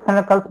 because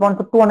 600 corresponds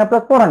to 200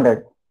 plus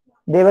 400.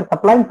 They were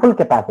supplying full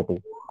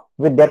capacity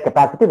with their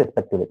capacity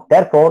respectively.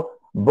 Therefore,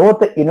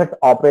 both units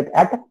operate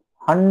at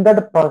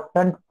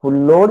 100% full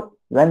load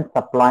when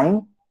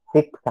supplying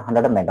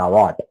 600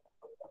 megawatt.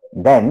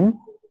 Then,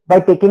 by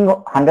taking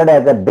 100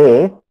 as a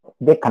base,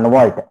 they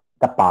convert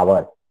the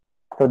power.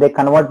 So they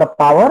convert the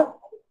power.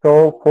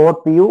 So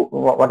 4 pu,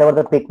 whatever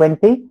the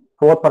frequency,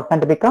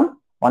 4% become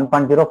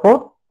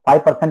 1.04,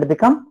 5%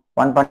 become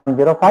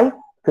 1.05,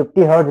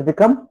 50 hertz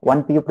become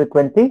 1 pu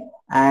frequency,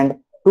 and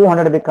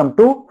 200 become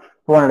 2,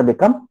 200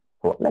 become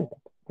 4, like that.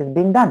 It is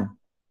being done.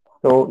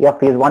 So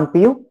F is 1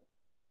 pu,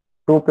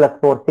 2 plus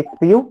 4, 6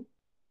 pu.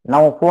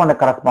 Now 400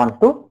 corresponds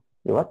to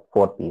your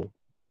 4 pu.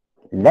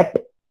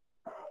 Let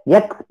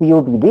X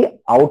pu be the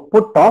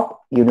output of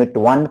unit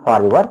 1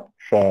 for your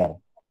share.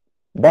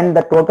 Then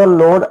the total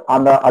load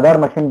on the other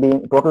machine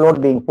being, total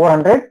load being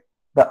 400,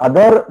 the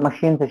other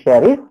machine's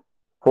share is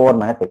 4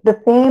 minus x. The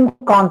same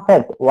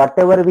concept,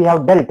 whatever we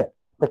have dealt,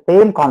 the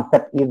same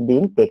concept is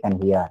being taken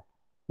here.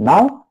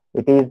 Now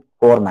it is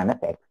 4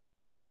 minus x.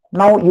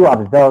 Now you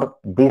observe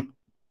this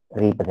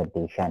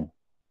representation.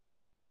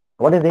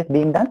 What is this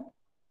being done?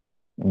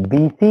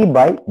 BC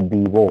by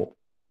BO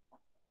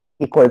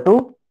equal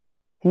to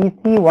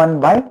CC1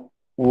 by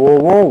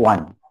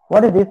OO1.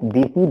 What is this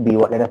BC,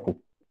 BO? Let us see.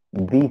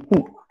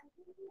 BC.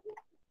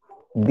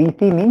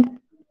 BC means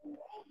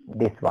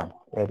this one.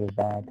 Where is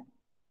that?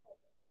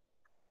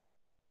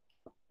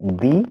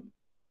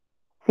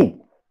 BC.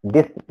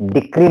 This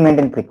decrement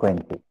in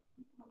frequency.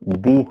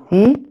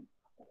 BC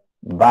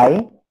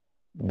by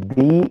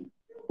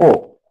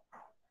BO.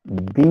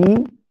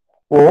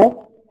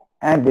 BO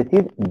and this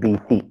is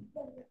BC.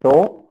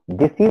 So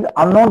this is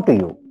unknown to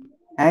you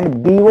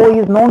and BO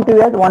is known to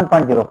you as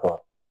 1.04.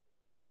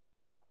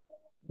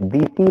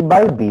 BC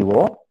by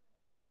BO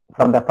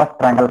from the first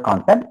triangle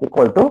concept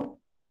equal to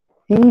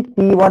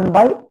CC1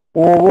 by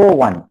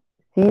OO1.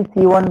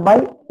 CC1 by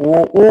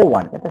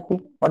OO1. Let us see.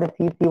 What is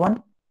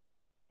CC1?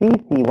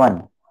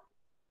 CC1.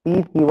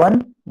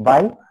 CC1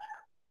 by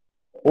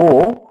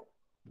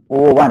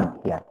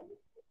OO1 here.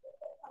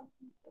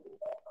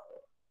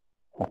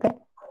 Okay.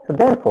 So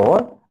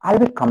therefore, I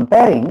will be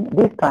comparing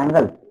these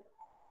triangles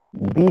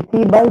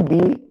BC by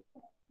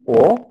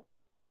BO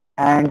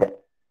and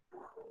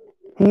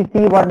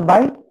CC1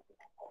 by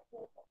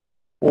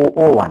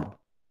OO1.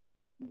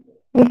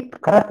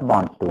 It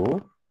corresponds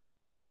to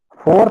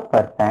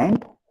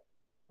 4%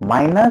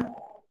 minus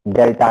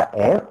delta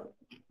F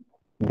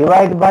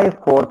divided by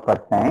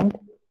 4%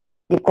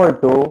 equal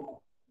to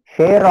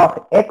share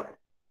of X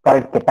for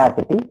its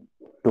capacity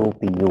 2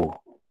 pu.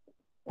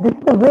 This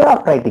is the way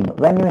of writing.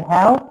 When you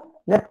have,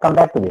 let's come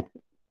back to this.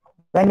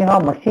 When you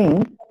have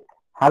machines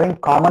having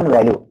common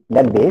value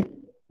like this,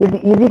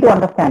 it's easy to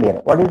understand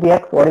here. What is the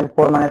X? What is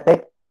 4 minus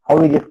X? How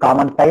is this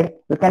common side?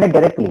 You can get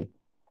directly.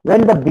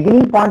 When the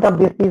beginning point of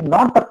this is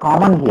not the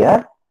common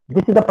here,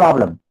 this is the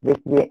problem which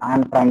I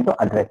am trying to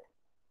address.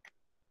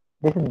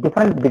 This is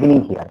different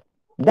beginning here.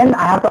 Then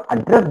I have to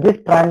address this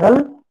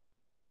triangle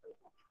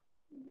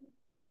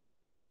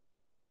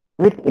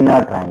with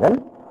inner triangle,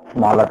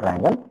 smaller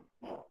triangle,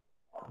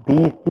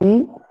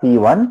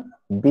 BCC1,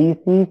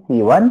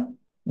 BCC1,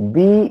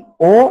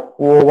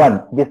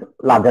 BOO1, this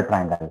larger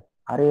triangle.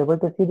 Are you able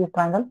to see this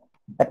triangle?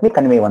 Let me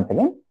convey once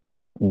again.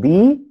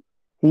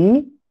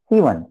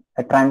 BCC1,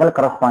 a triangle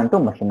corresponds to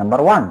machine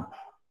number 1,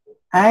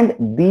 and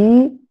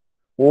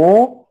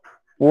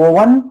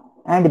BOO1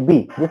 and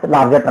B, this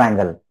larger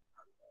triangle.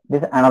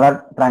 This is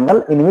another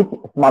triangle in which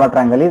smaller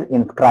triangle is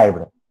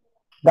inscribed.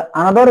 The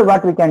another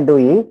what we can do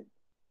is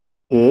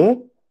A,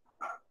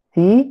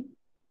 C,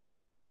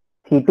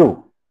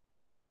 C2.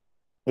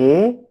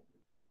 A,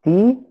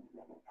 C,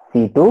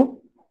 C2.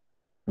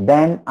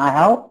 Then I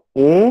have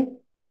A,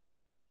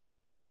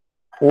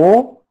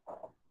 O,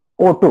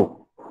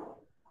 O2.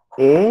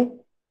 A,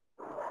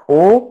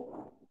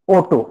 O,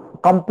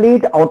 O2.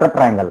 Complete outer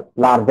triangle,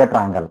 larger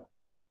triangle.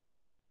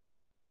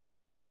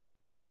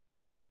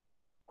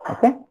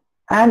 Okay.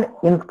 And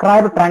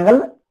inscribed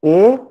triangle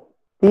A,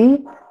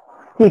 C,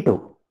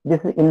 C2. This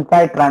is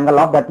inside triangle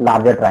of that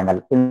larger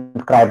triangle,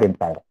 inscribed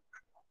inside.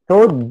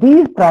 So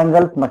these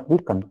triangles must be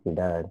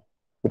considered.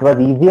 It was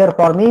easier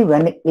for me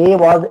when A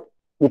was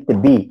with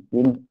B,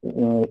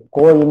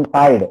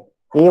 coincide.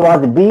 A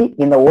was B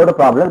in the old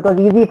problem. It was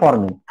easy for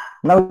me.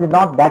 Now it is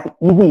not that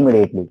easy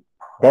immediately.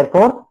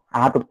 Therefore,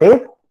 I have to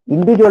take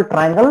individual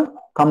triangle,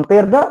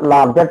 compare the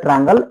larger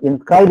triangle,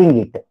 inscribing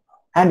it,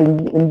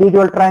 and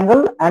individual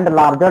triangle and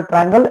larger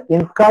triangle,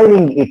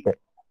 inscribing it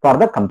for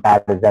the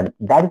comparison.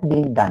 That is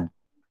being done.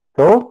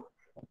 So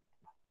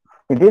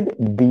it is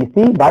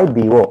BC by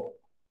BO.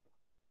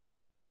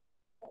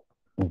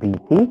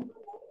 BC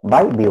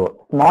by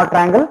BO. Small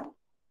triangle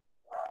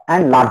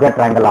and larger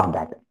triangle of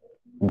that.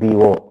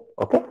 BO.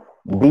 Okay.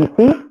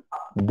 BC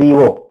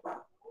BO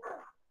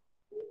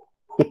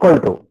equal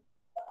to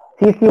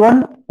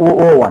CC1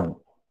 OO1.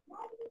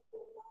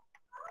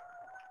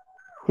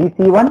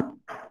 CC1,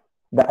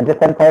 the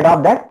adjacent side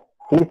of that,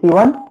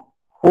 CC1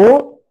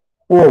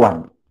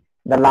 OO1,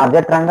 the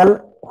larger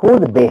triangle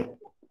whose base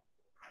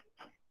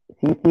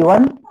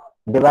CC1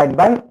 divided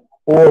by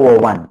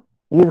OO1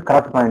 is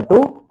corresponding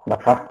to the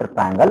first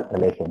triangle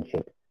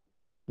relationship,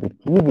 which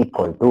is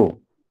equal to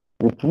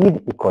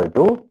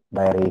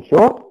by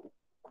ratio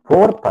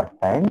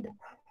 4%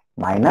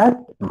 minus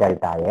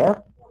delta F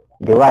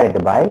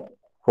divided by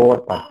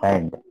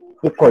 4%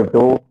 equal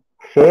to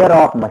share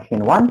of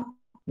machine 1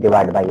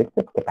 divided by its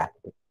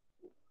capacity.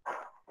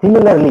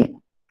 Similarly,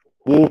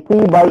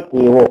 AC by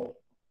AO,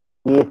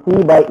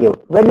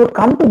 when you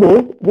come to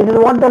this is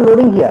what the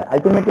loading here.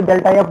 Ultimately,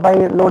 delta F by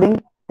loading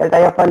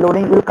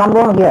will come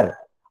down here.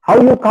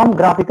 How you come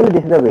graphically?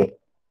 This is the way.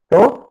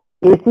 So,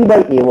 AC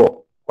by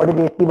AO. What is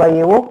AC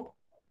by AO?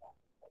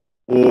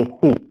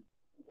 AC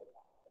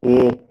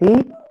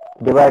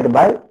divided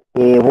by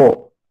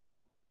AO.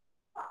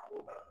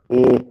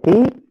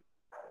 AC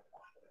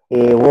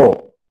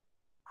AO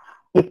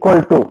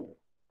equal to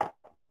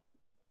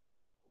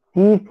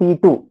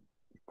CC2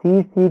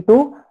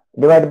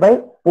 divided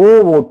by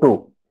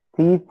OO2.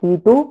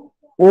 CC2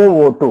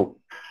 OO2.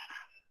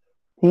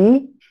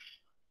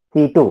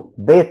 CC2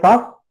 base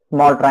of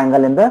small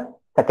triangle in the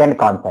second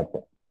concept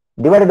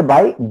divided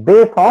by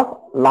base of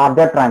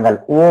larger triangle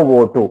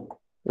OO2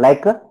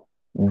 like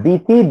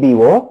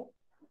BCBO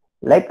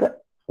like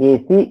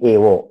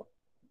ACAO.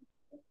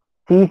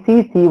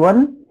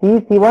 CC1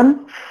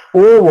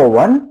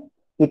 OO1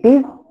 it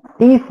is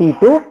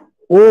CC2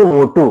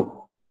 OO2.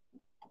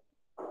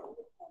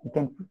 You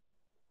can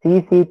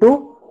see CC2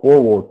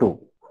 OO2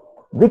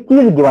 which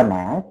is given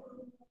as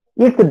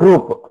its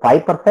group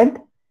 5%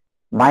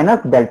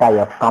 minus delta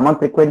F common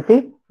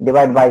frequency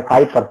divided by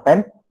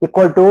 5%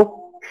 equal to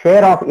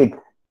share of its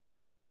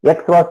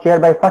X was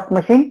shared by first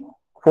machine,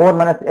 4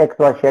 minus X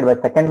was shared by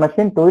second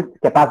machine to its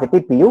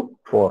capacity PU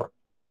 4.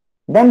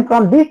 Then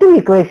from these two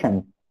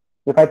equations,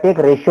 if I take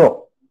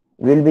ratio,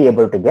 we will be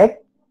able to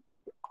get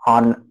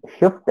on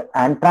shift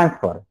and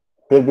transfer.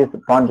 Take this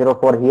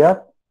 0.04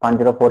 here,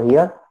 0.04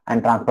 here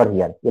and transfer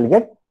here. You will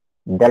get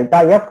delta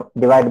F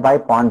divided by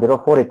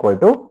 0.04 equal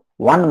to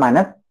 1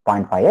 minus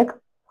 0.5x.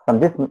 From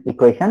this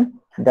equation,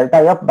 delta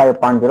F by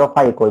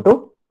 0.05 equal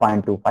to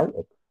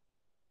 0.25x.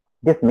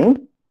 This means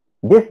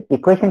this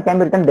equation can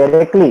be written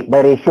directly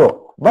by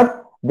ratio,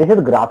 but this is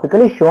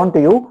graphically shown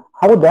to you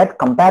how that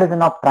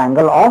comparison of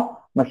triangle of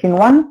machine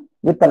 1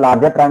 with a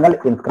larger triangle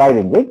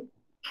inscribing it,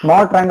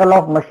 small triangle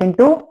of machine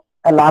 2,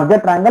 a larger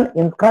triangle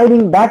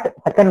inscribing that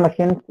second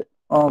machine's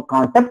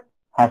concept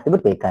has to be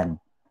taken.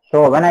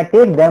 So when I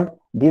take them,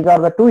 these are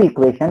the two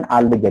equations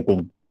I'll be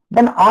getting.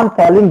 Then on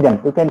solving them,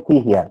 you can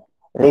see here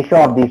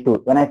ratio of these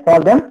two. When I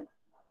solve them,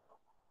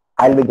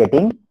 I'll be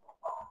getting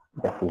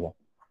just here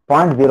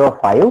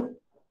 0.05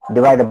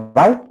 divided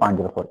by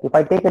 0.04. If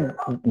I take a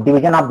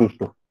division of these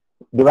two,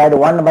 divide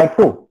 1 by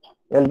 2, you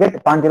will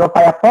get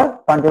 0.05 upper,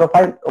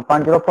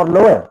 0.04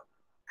 lower,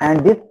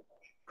 and this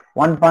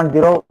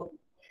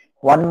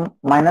 1.01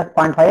 minus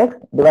 0.5x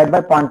divided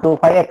by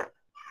 0.25x.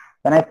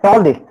 When I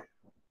solve this,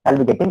 I'll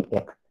be getting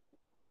x.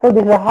 So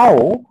this is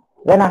how,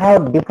 when I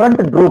have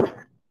different groups,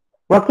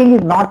 working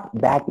is not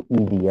that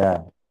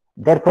easier.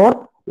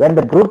 Therefore, when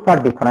the groups are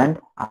different,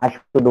 I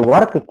should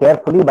work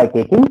carefully by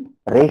taking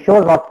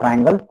ratios of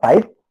triangle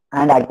size,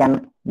 and I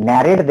can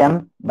narrate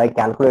them by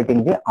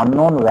calculating the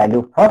unknown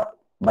value first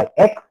by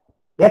x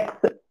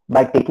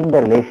by taking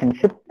the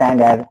relationship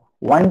stand as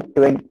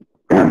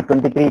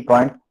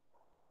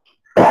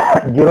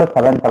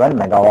 123.077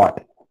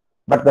 megawatt.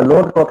 But the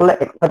load total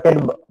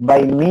expected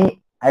by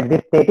me at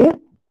this state is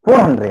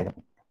 400.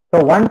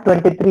 So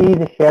 123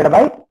 is shared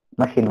by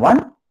machine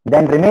 1,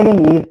 then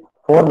remaining is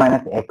 4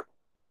 minus x,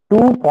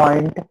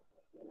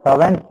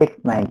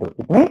 2.7692.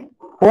 It means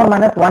 4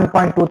 minus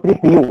 1.23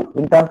 PU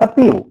in terms of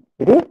PU.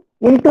 It is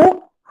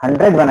into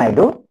 100 when I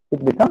do,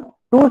 it becomes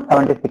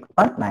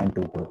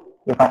 276.922.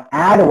 If I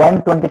add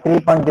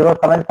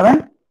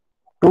 123.077,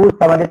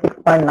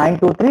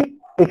 276.923,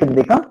 it should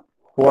become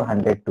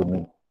 400 to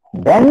me.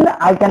 Then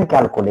I can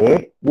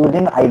calculate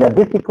using either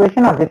this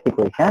equation or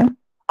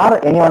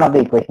any one of the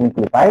equations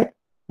simplified.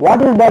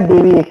 What is that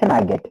deviation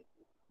I get?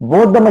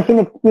 Both the machine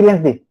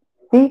experience this.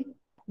 See,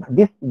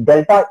 this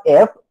delta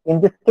F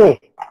in this case,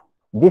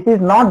 this is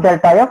not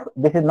delta F,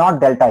 this is not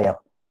delta F.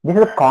 This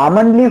is a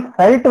commonly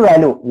felt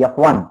value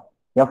F1.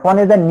 F1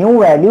 is the new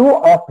value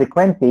of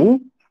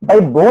frequency by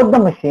both the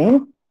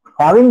machines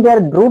having their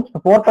groups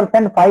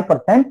 4%,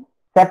 5%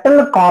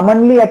 settled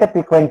commonly at a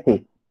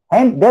frequency.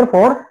 And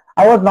therefore,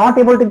 I was not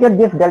able to get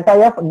this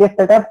delta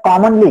F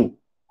commonly.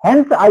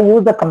 Hence, I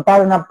use the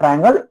comparison of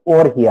triangle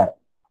over here.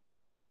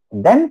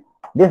 Then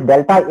this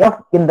delta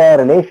F in the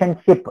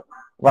relationship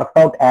works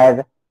out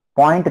as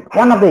one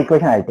of the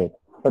equation I'll take.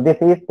 So this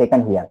is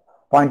taken here.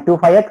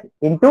 0.25x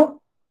into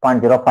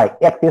 0.05.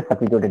 X is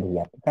substituted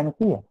here. You can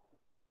see here.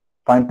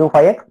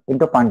 0.25x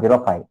into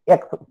 0.05.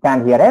 X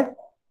stand here as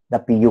the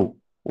PU.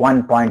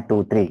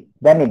 1.23.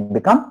 Then it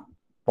becomes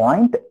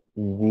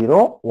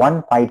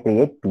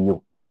 0.01538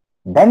 pu.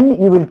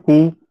 Then you will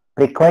see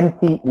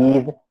frequency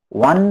is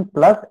 1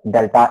 plus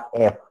delta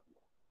f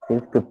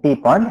is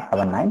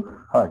 50.79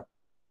 hertz.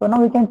 So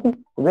now we can see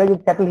where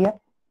it settle here.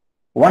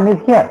 1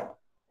 is here.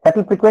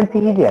 Settle frequency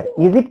is here.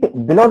 Is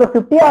it below the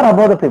 50 or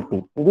above the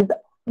 50? It is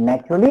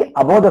naturally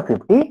above the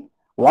 50.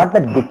 What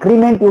the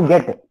decrement you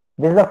get?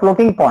 This is a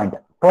floating point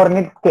per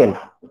unit scale.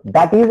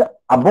 That is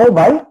above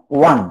by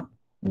 1.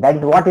 That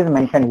is what is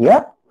mentioned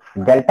here.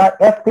 Delta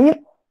f is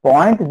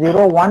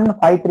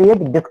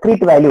 0.01538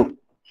 discrete value.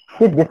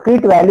 This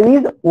discrete value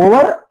is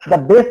over the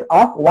base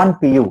of 1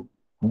 pu.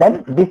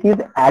 Then this is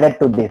added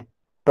to this.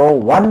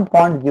 So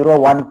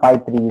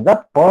 1.0153 is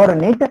the per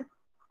unit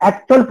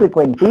actual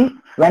frequency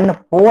when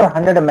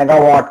 400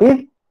 megawatt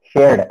is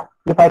shared.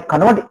 If I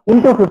convert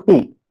into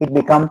 50, it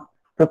becomes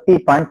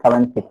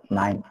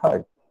 50.769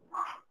 hertz.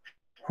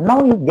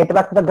 Now you get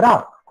back to the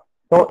graph.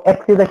 So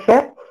x is the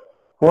share,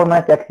 4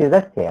 minus x is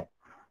the share.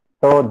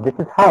 So this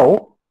is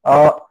how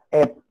a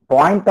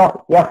point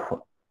of f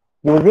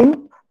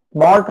using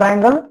small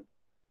triangle,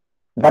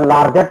 the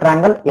larger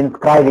triangle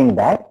inscribing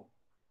that,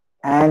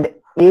 and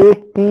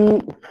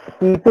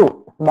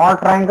ACC2 small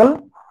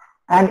triangle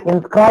and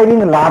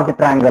inscribing large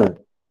triangle.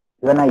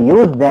 When I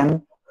use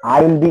them,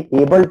 I will be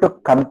able to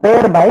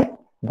compare by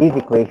these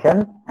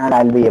equations and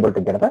I will be able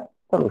to get the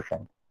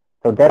solution.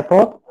 So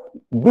therefore,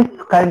 this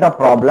kind of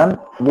problem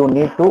you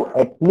need to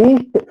at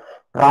least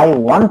try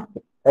once,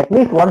 at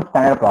least one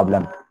standard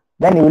problem.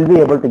 Then you will be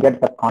able to get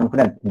the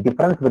confidence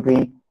difference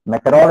between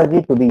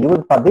methodology to be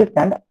used for this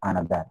and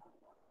another.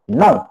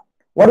 Now,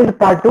 what is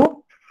part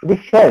 2? It is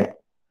shared.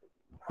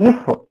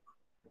 If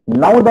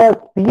now the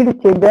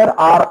speed changer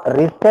are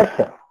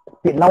reset,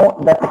 now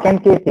the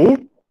second case is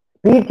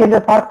speed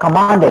changes are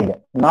commanded,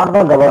 not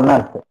the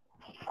governors.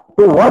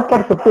 To work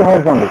at 50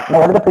 hertz only. Now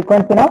what is the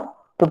frequency now?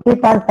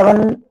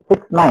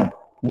 50.769.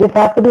 This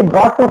has to be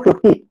brought to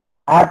 50.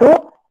 I have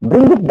to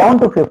bring it down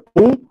to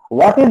 50.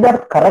 What is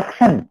that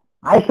correction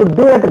I should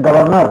do at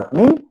governor?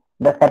 Means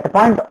the set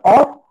point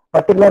of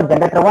particular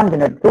generator 1,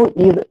 generator 2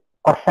 is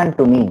questioned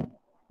to me.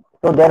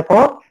 So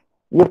therefore,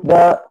 if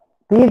the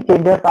speed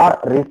changes are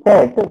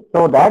reset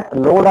so that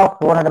load of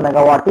 400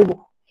 megawatt is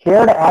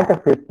shared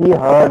at 50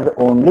 hertz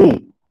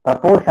only,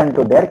 proportion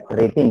to their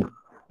rating,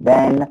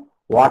 then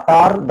what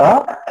are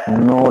the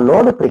no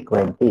load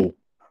frequencies?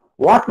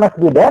 What must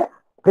be their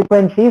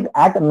frequencies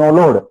at no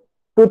load?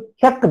 To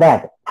check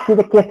that, see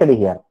the case study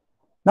here.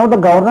 Now the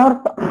governor's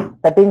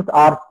settings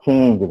are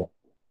changed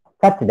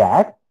such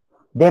that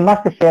they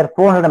must share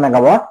 400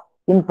 megawatt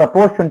in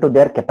proportion to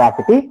their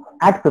capacity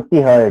at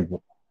 50 hertz.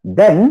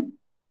 Then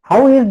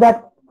how is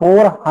that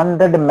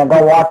 400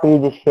 megawatt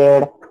is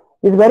shared?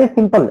 It's very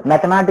simple,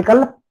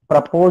 mathematical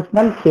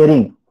proportional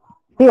sharing.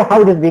 See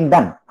how it is being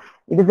done.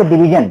 It is a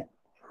division.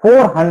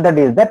 400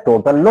 is the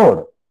total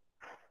load.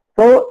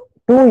 So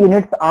 2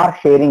 units are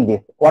sharing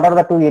this. What are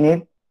the 2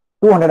 units?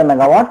 200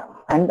 megawatt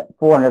and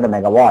 400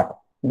 megawatt.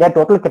 Their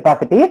total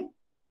capacity is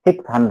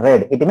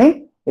 600. It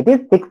means it is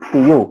 6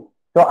 pu.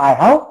 So I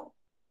have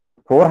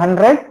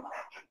 400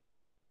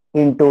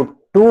 into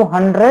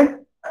 200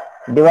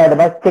 divided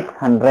by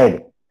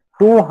 600.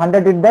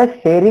 200 is the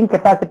sharing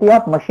capacity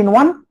of machine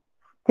 1.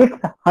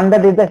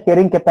 600 is the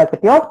sharing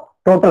capacity of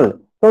total.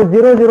 So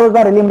 0 zeros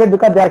are eliminated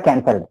because they are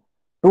cancelled.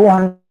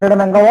 200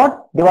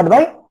 megawatt divided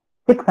by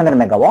 600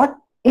 megawatt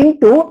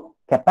into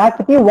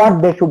capacity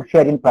what they should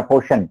share in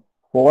proportion.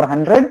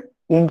 400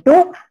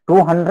 into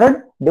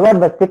 200 divided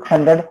by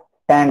 600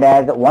 stand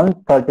as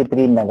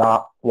 133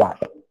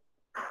 megawatt.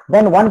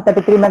 Then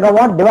 133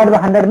 megawatt divided by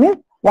 100 means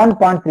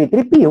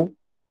 1.33 pu.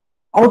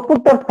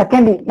 Output of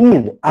second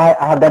is, I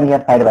have done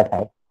here side by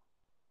side,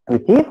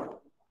 which is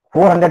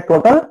 400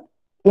 total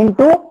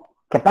into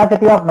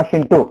capacity of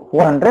machine 2,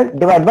 400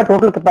 divided by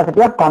total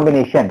capacity of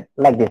combination,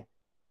 like this,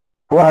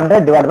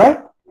 400 divided by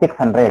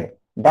 600,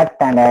 that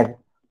stand as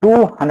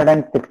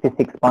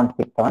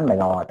 266.67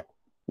 megawatt.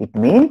 It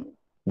means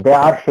they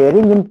are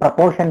sharing in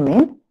proportion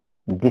means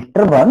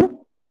disturbance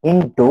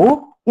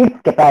into its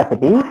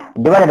capacity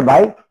divided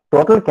by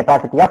total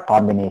capacity of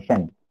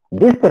combination.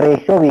 This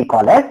ratio we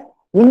call as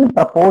in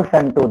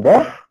proportion to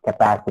their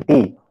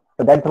capacity.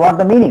 So that's what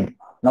the meaning.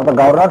 Now the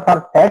governors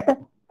are set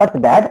such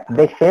that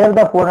they share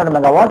the 400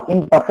 megawatt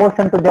in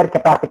proportion to their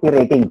capacity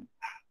rating.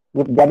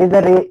 If that is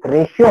the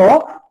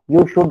ratio,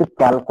 you should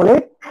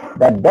calculate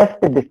the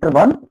best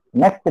disturbance,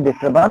 next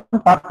disturbance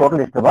or total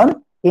disturbance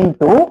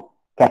into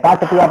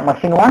capacity of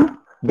machine 1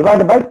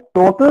 divided by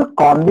total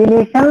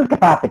combination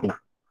capacity.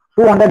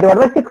 200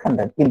 divided by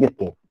 600 in this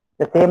case.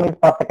 The same is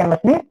for second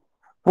machine,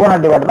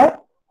 400 divided by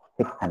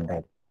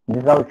 600.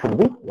 This is how it should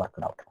be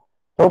worked out.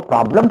 So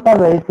problems are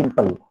very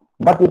simple,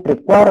 but it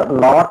requires a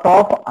lot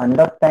of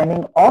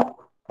understanding of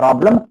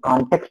problem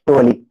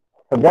contextually.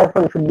 So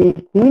therefore it should be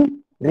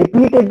seen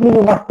repeatedly.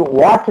 You must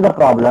watch the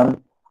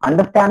problem,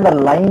 understand the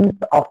lines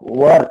of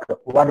work,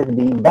 what is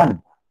being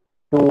done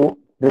to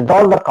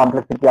resolve the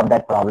complexity of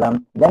that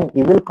problem. Then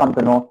you will come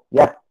to know,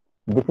 yes,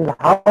 this is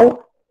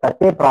how such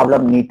a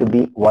problem need to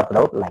be worked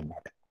out like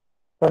that.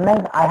 So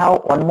next I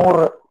have one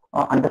more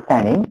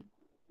understanding.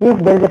 If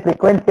there is a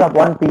frequency of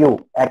 1 pu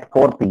at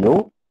 4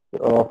 pu,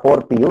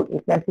 4 pu,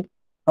 you can see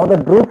now the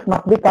groups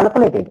must be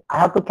calculated. I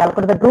have to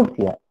calculate the groups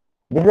here.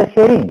 This is a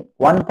sharing.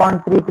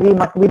 1.33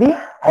 must be the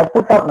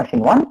output of machine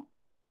 1.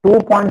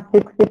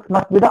 2.66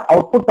 must be the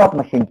output of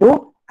machine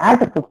 2 at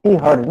 50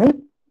 hertz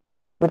means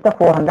with a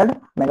 400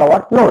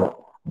 megawatt load.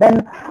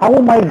 Then how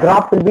my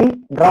graph will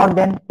be drawn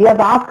then? He has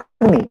asked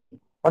me.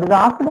 What is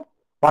asked?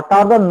 What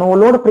are the no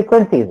load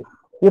frequencies?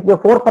 If the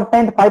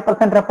 4%,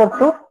 5% refers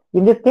to,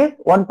 in this case,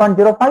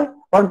 1.05,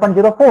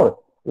 1.04.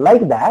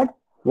 Like that,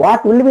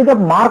 what will be the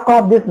mark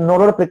of this no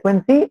load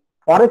frequency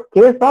for a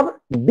case of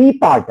B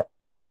part?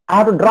 I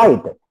have to draw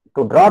it.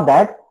 To draw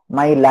that,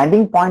 my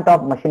landing point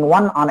of machine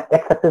 1 on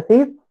x-axis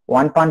is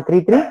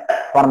 1.33,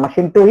 for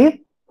machine 2 is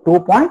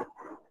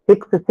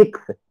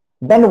 2.66.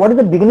 Then what is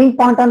the beginning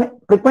point on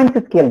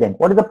frequency scale then?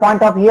 What is the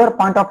point of here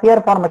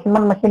for machine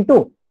 1, machine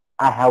 2?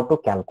 I have to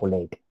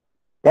calculate.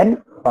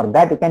 Then for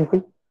that you can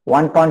see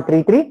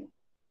 1.33,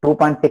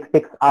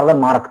 2.66 are the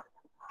marks.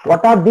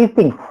 What are these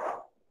things?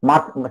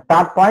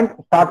 Start point.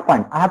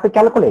 I have to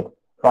calculate.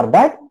 For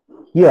that,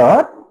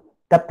 here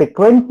the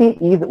frequency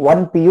is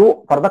 1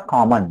 pu for the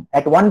common.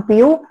 At 1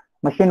 pu,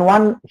 machine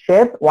 1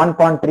 shares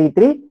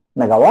 1.33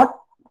 megawatt,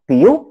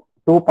 pu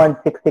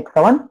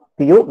 2.667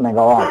 pu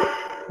megawatt.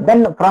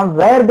 Then from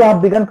where they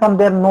have begun from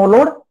their no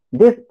load,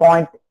 this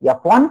point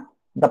F1,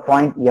 the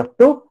point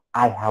F2,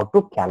 I have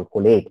to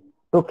calculate.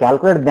 To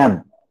calculate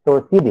them,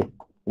 so see this,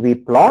 we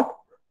plot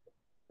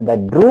the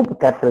droop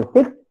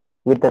characteristics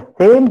with the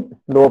same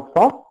slopes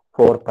of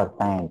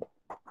 4%.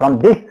 From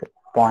this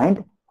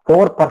point,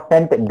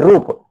 4%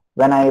 droop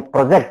when I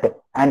project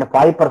and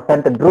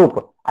 5%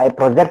 droop I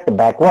project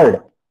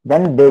backward,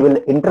 then they will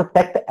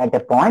intersect at a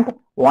point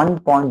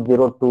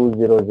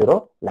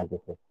 1.0200 like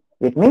this.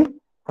 It means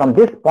from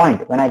this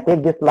point, when I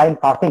take this line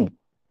passing,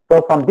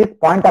 so from this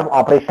point of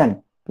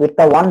operation with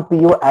the 1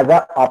 pu as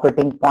a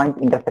operating point,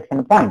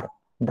 intersection point,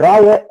 draw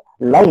a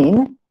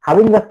line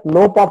having the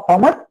slope of how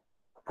much?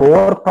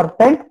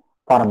 4%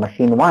 for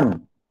machine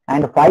 1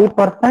 and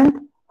 5%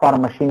 for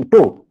machine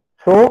 2.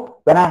 So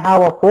when I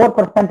have a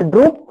 4%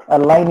 droop, a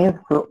line is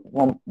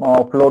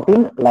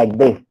floating like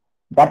this.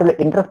 That will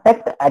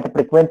intersect at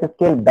frequency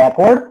scale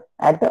backward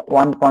at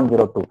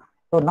 1.02.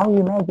 So now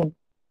imagine,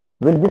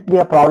 will this be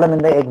a problem in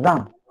the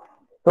exam?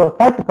 So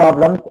such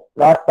problems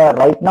that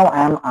right now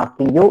I am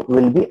asking you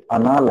will be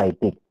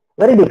analytic.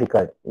 Very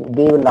difficult.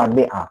 They will not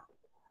be asked.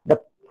 The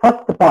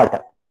first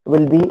part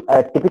will be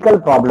a typical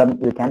problem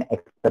you can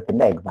expect in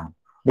the exam.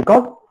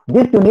 Because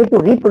this you need to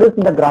reproduce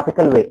in the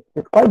graphical way.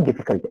 It's quite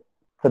difficult.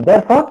 So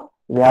therefore,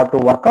 we have to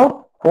work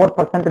out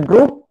 4%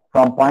 group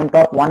from point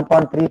of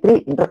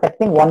 1.33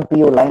 intersecting 1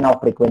 pu line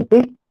of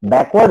frequency.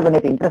 Backward when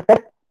it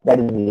intersects, that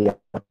is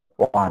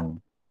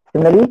 1.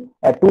 Similarly,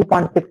 a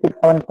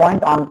 2.667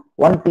 point on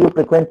 1 pu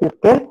frequency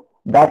scale,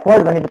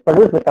 backward when it is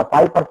produced with a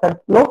 5%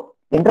 slope,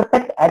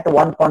 intersect at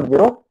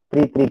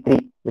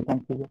 1.0333. We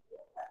can see here.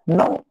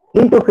 Now,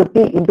 into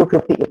 50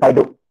 if I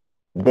do,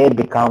 they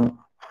become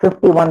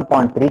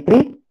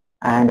 51.33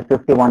 and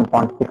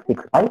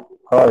 51.665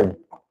 hertz.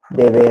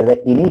 They were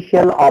the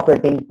initial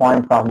operating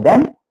points of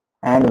them,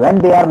 and when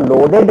they are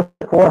loaded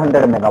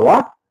 400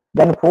 megawatt,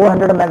 then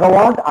 400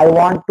 megawatt I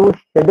want to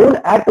schedule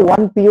at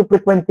 1 pu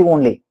frequency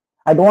only.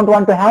 I don't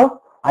want to have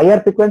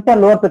higher frequency or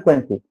lower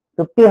frequency.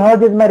 50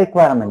 hertz is my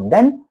requirement.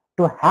 Then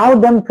to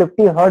have them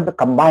 50 hertz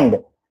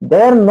combined,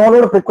 their no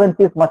load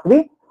frequencies must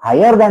be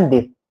higher than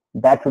this.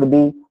 That should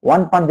be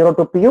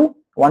 1.02 pu,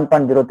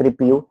 1.03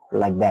 pu,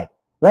 like that.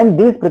 When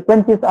these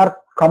frequencies are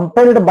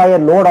compelled by a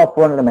load of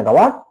 400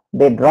 megawatt,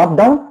 they drop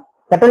down,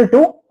 settle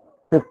to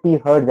 50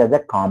 hertz as a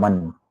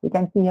common. You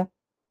can see here.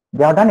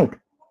 They have done it.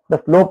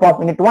 The slope of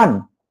unit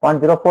 1,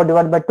 0.04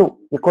 divided by 2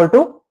 equal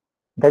to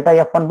delta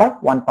F1 by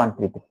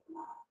 1.33.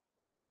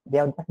 They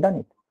have just done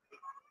it.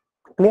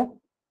 Clear?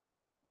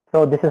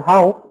 So this is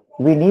how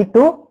we need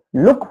to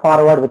look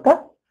forward with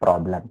the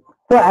problem.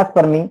 So as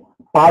per me,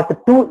 part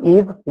 2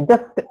 is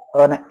just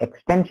an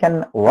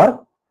extension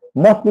work.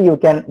 Mostly you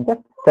can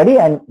just study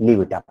and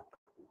leave it up.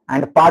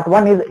 And part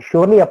 1 is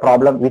surely a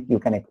problem which you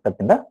can expect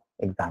in the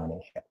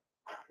examination.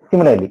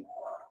 Similarly,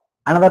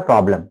 another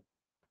problem,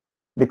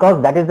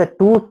 because that is the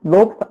two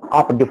slopes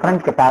of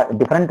different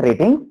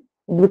ratings,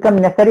 it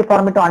becomes necessary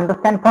for me to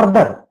understand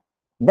further.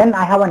 Then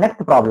I have a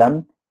next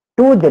problem,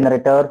 two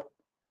generators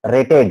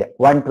rated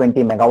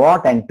 120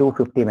 megawatt and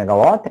 250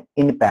 megawatt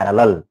in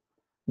parallel.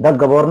 The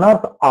governors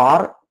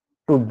are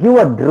to give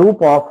a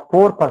droop of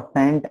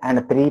 4% and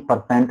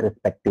 3%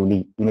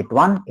 respectively, unit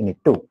 1, unit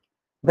 2.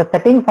 The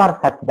settings are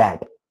such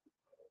that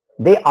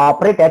they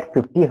operate at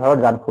 50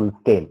 hertz on full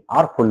scale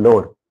or full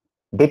load.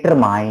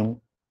 Determine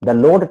the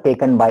load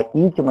taken by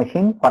each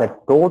machine for a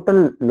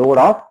total load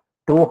of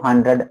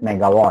 200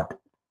 megawatt.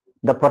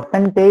 The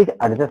percentage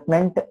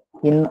adjustment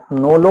in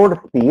no load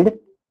speed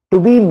to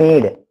be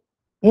made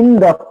in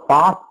the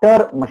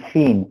faster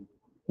machine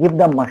if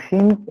the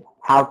machines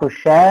have to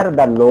share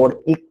the load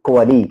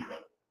equally.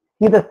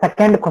 See the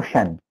second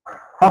question.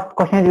 First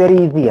question is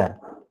very easier.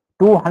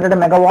 200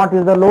 megawatt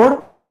is the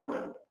load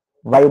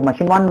by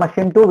machine 1,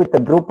 machine 2 with a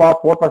group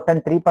of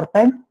 4%,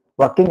 3%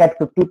 working at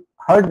 50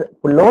 hertz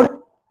full load.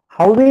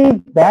 How is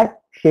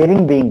that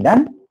sharing being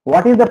done?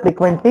 What is the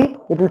frequency?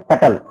 It will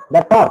settle.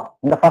 That's all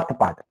in the first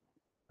part.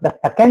 The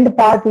second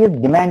part is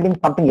demanding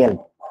something else.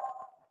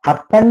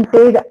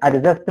 Percentage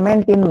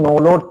adjustment in no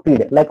load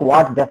speed, like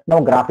what just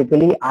now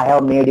graphically I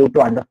have made you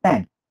to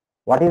understand.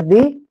 What is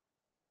the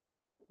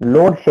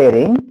load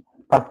sharing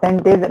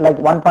percentage, like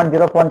 1.0,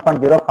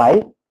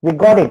 1.05? We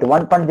got it,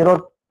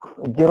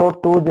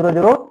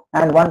 1.00200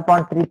 and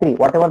 1.33,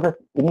 whatever the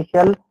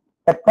initial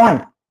set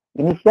points,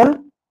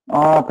 initial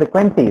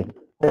frequencies.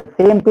 The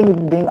same thing is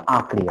being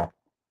asked here.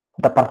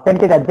 The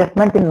percentage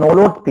adjustment in no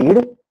load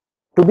speed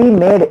to be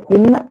made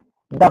in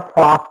the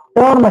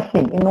faster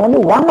machine, in only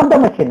one of the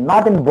machine,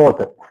 not in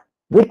both,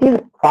 which is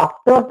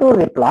faster to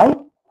reply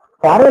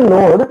for a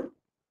load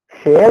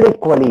shared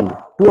equally.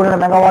 200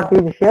 megawatt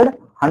is shared,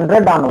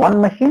 100 on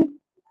one machine,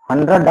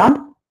 100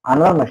 on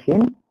another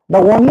machine. The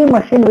only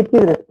machine which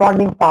is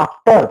responding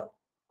faster,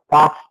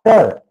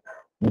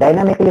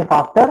 dynamically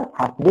faster,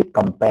 has to be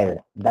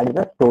compared. That is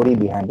the story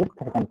behind this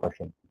second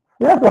question.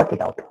 Let us work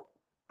it out.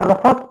 For the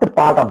first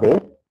part of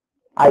this,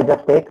 I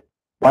just take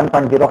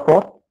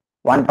 1.04,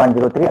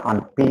 1.03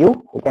 on PU,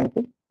 you can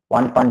see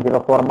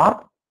 1.04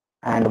 mark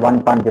and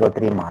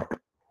 1.03 mark.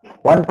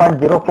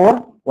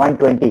 1.04,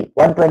 120.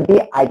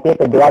 120 I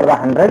take a divided by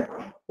 100,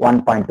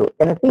 1.2.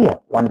 Can you see here?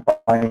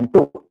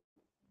 1.2.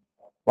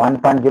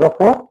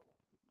 1.04,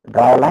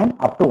 draw a line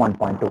up to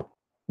 1.2.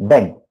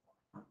 Then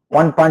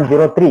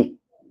 1.03,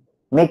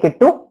 make it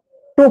to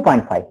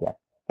 2.5 here.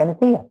 Can you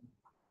see here?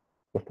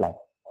 This line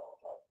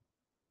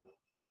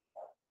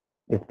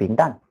is being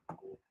done.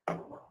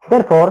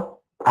 Therefore,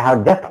 I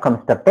have just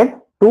constructed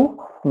two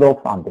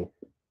slopes on this.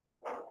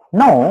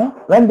 Now,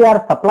 when they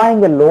are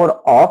supplying a load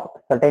of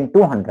certain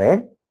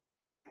 200,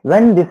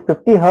 when this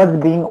 50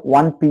 hertz being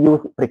 1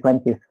 PU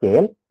frequency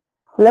scale,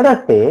 let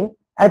us say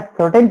at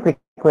certain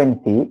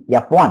frequency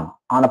F1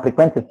 on a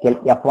frequency scale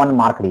F1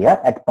 marked here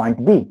at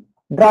point B,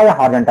 draw a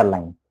horizontal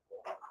line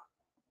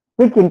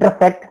which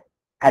intersect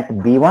at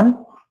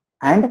B1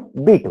 and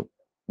B2.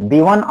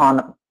 B1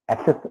 on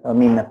axis,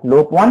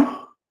 slope 1,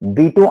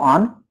 B2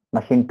 on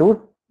machine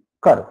 2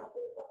 curve.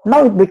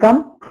 Now it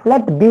becomes,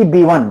 let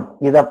B1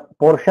 is a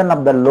portion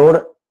of the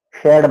load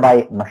shared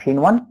by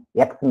machine 1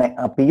 X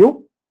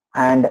PU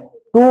and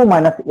 2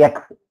 minus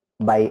X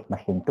by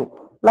machine 2.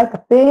 Like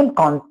the same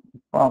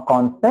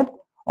concept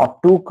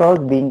of two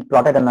curves being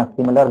plotted on a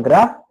similar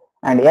graph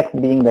and X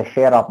being the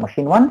share of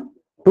machine 1,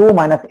 2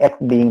 minus X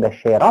being the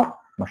share of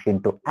machine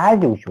 2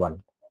 as usual.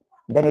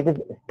 Then it is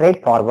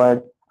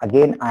straightforward.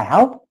 Again I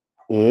have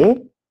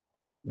A,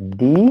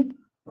 D,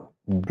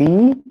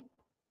 B,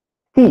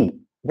 C.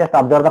 Just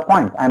observe the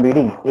points. I am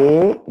reading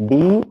A,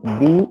 D,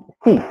 B,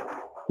 C.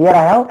 Here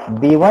I have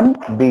B1,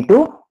 B2.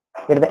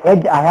 At the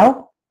edge I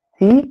have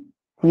C,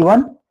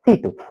 C1,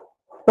 C2.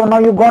 So now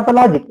you got the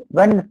logic.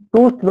 When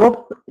two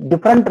slopes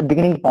different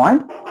beginning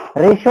points,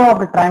 ratio of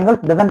the triangles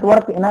doesn't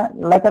work in a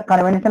like a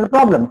conventional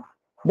problem.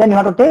 Then you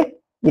have to take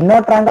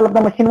inner triangle of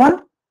the machine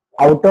 1,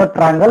 outer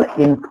triangle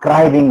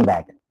inscribing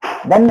that.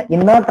 Then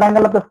inner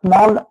triangle of the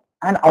small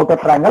and outer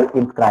triangle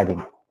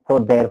inscribing. So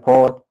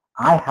therefore,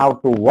 I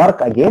have to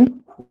work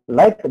again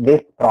like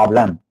this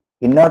problem.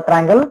 Inner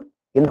triangle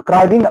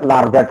inscribing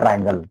larger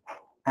triangle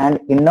and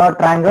inner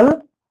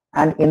triangle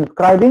and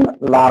inscribing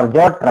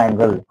larger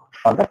triangle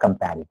for the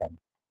comparison.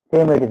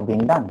 Same way it is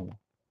being done.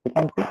 You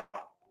can see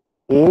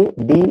A,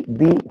 D,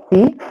 B,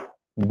 C,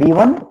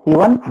 B1,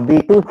 C1,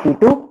 B2,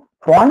 C2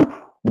 points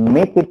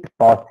make it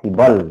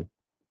possible.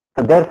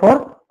 So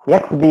therefore,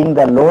 X being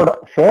the load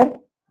share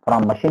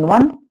from machine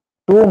 1,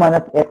 2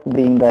 minus X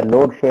being the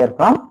load share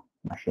from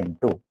machine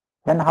 2.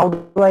 Then how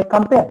do I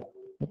compare?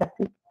 Just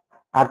see.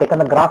 I have taken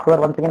the graph here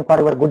once again for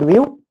your good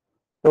view.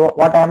 So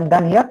what I am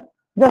done here,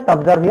 just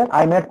observe here.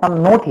 I made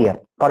some note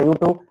here for you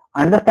to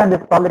understand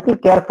this problem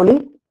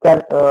carefully,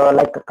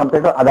 like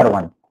compared to other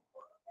one.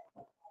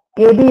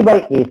 AB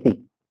by AC.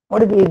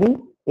 What is AB?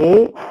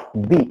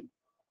 AB.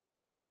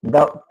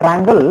 The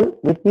triangle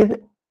which is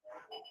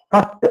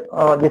first,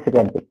 this you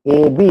can see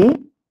AB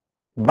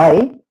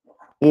by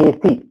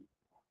AC.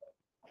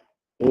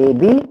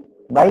 AB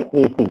by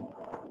AC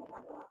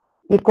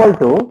equal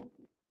to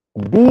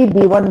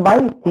BB1 by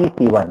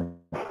CC1.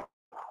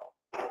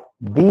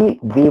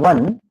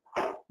 BB1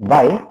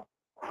 by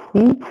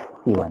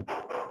CC1.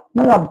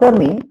 Now observe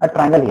me a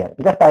triangle here.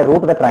 Just I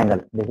wrote the triangle.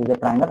 This is a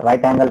triangle,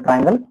 right angle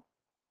triangle.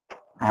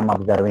 I am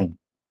observing.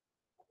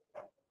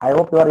 I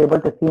hope you are able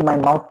to see my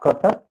mouse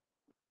cursor.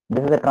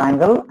 This is a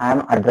triangle I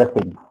am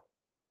addressing.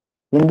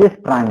 In this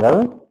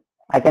triangle,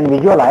 I can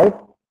visualize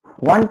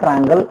one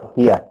triangle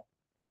here,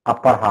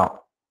 upper half.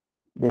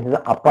 This is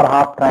the upper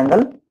half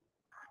triangle,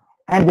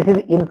 and this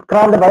is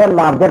inscribed by a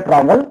larger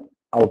triangle,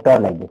 outer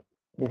like this.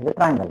 This is a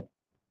triangle.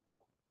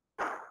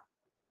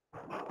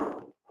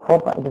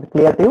 Hope it is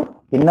clear to you.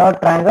 Inner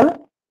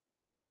triangle,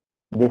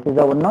 this is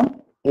the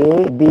unknown,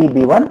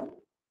 ABB1,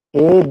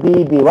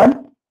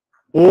 ABB1,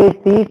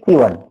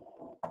 ACC1.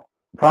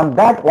 From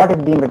that, what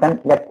is being written?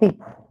 Let's see.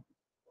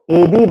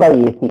 AB by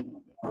AC.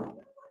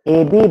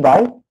 AB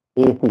by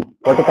AC,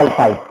 vertical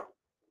side.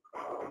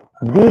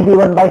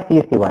 BB1 by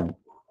CC1.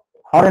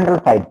 Horizontal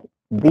side.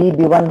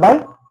 BB1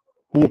 by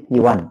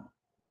CC1.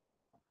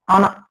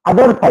 On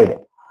other side,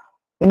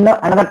 in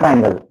another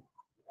triangle,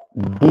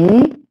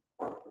 D,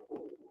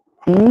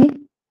 C,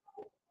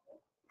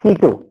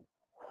 C2.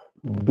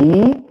 D,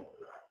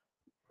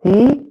 C,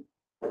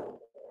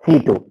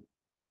 C2.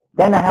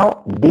 Then I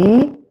have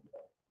D,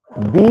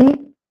 B,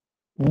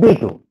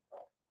 B2.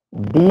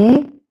 D,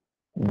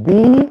 B,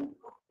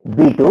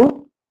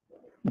 B2.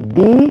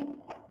 D,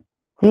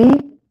 C,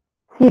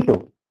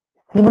 C2.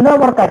 Similar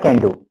work I can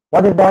do.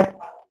 What is that?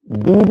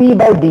 dB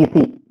by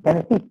dC. Can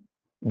you see?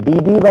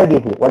 dB by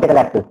dC, vertical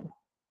axis.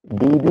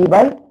 dB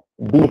by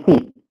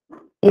dC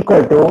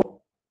equal to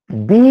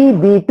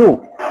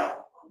BB2.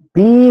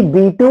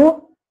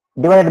 BB2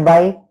 divided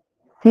by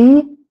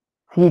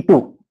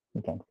C2.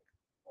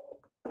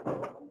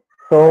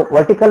 So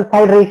vertical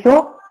side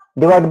ratio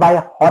divided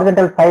by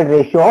horizontal side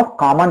ratio of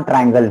common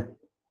triangles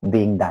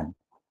being done.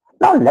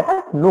 Now let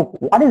us look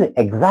what is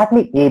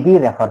exactly AB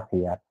refers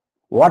here.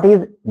 What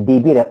is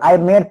DB? I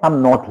made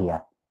some note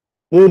here.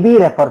 AB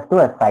refers to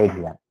a side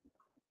here.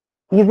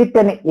 Is it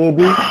an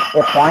AB,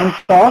 a point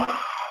of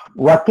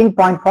working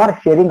point for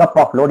sharing up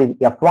of load is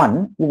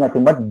F1 is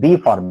nothing but B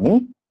for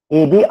me.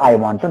 AB I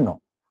want to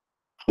know.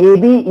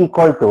 AB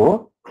equal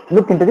to,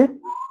 look into this,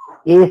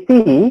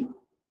 AC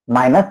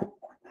minus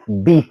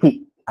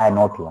BC. I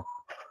note here.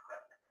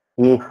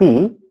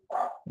 AC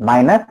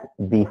minus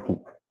BC.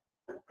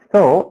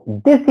 So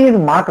this is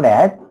marked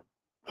as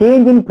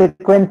change in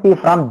frequency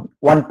from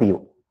 1 PU.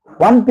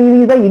 1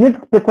 PU is the unit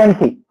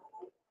frequency.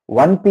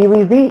 1 PU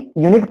is the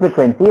unit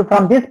frequency.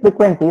 From this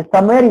frequency,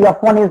 somewhere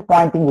F1 is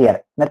pointing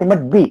here, nothing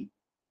but B.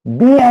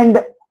 B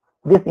and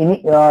this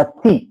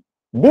C.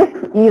 This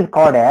is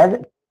called as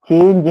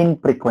change in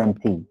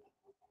frequency.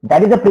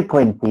 That is the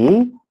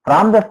frequency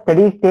from the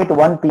steady state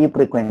 1 PU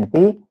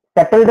frequency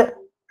settled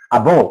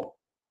above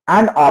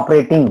and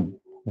operating.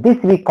 This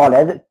we call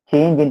as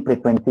change in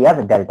frequency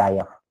as delta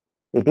F.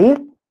 It is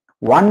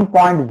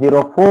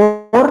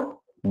 1.04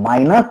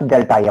 minus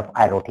delta F.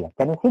 I wrote here.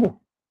 Can you see this?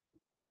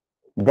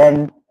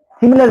 Then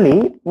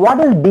similarly, what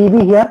is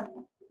dB here?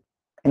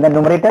 In the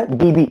numerator,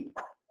 dB.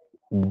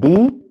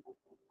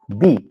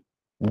 dB.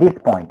 This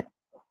point.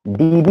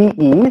 dB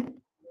is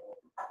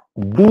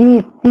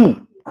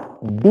DC.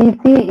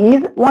 DC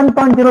is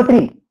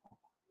 1.03.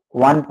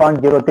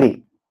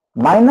 1.03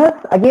 minus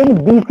again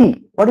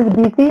BC. What is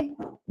BC?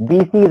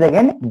 BC is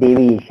again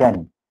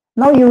deviation.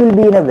 Now you will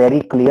be in a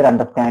very clear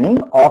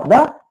understanding of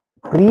the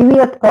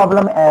previous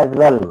problem as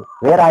well,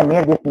 where I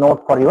made this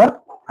note for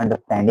your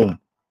understanding.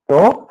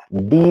 So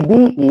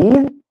dB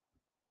is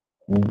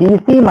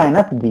DC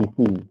minus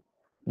BC.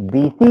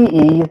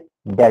 BC is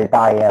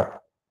delta F.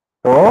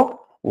 So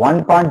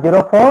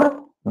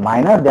 1.04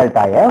 minus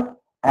delta F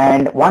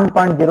and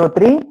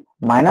 1.03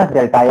 minus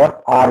delta F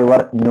are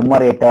your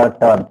numerator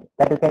terms.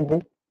 That you can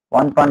see.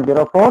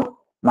 1.04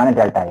 minus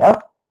delta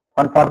F.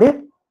 And for this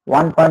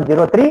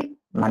 1.03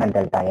 minus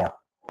delta F.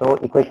 So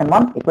equation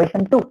 1,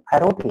 equation 2 I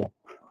wrote here.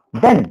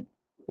 Then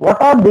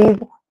what are these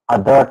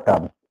other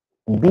terms?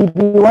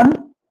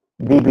 BB1,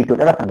 BB2.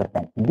 Let us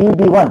understand.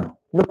 BB1.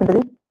 Look into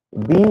this.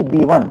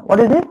 BB1. What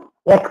is this?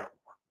 X.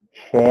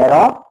 Share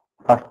of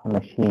first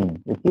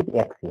machine, which is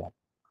X here.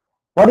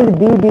 What is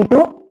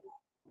BB2?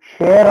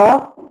 Share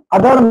of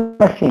other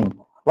machine.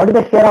 What is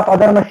the share of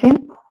other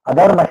machine?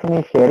 Other machine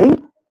is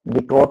sharing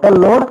the total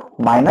load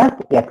minus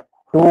X.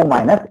 2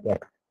 minus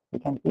X. You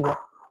can see here.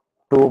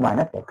 2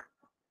 minus X.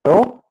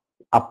 So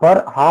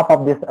upper half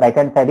of this right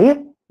hand side is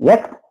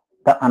X.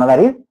 The another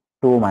is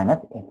 2 minus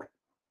X.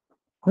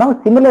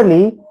 Now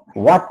similarly,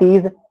 what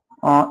is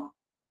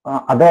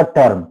other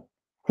term?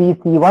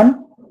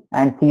 CC1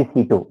 and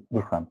CC2.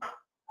 This one.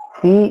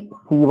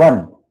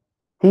 CC1.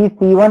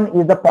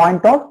 CC1 is the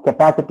point of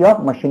capacity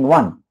of machine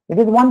 1. It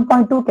is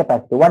 1.2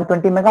 capacity,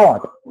 120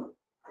 megawatt.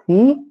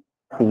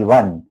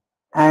 CC1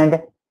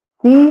 and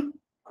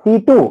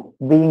CC2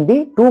 being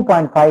the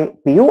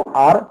 2.5 PU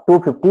or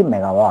 250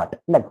 megawatt,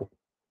 like this.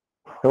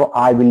 So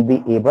I will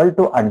be able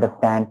to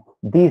understand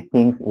these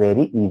things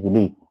very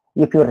easily.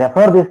 If you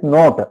refer this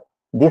note,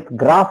 this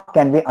graph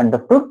can be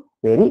understood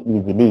very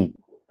easily.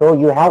 So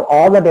you have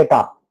all the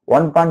data: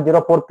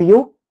 1.04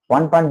 PU,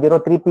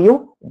 1.03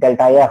 PU,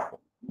 delta F,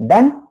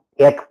 then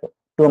X,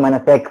 2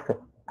 minus X,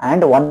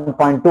 and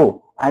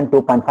 1.2 and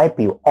 2.5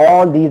 PU.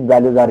 All these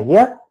values are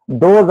here.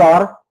 Those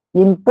are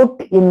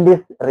input in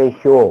this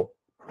ratio.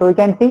 So you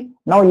can see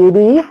now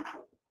AB is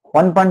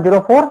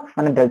 1.04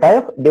 and delta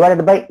F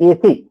divided by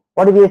AC.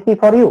 What is AC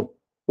for you?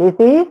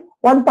 AC is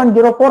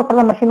 1.04 for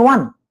the machine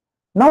 1.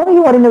 Now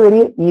you are in a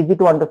very easy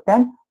to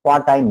understand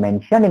what I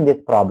mentioned in this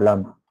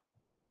problem.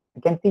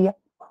 You can see here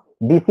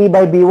DC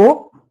by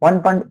BO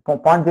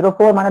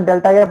 1.04 minus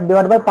delta F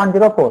divided by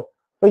 0.04.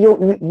 So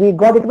we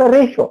got it by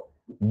ratio.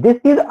 This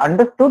is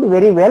understood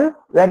very well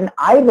when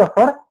I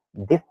refer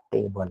this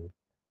table.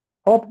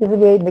 Hope this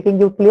is making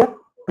you clear.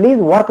 Please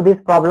work this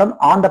problem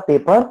on the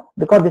paper,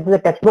 because this is a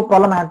textbook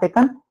problem I have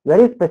taken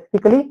very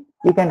specifically.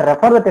 You can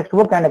refer the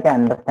textbook and you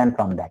can understand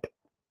from that.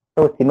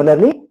 So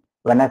similarly,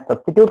 when I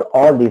substitute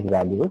all these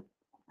values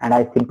and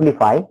I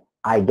simplify,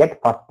 I get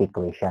first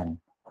equation.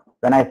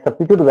 When I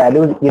substitute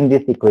values in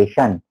this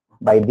equation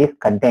by this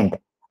content,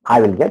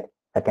 I will get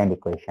second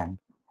equation.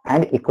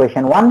 And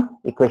equation 1,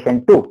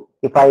 equation 2.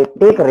 If I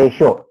take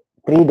ratio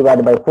 3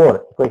 divided by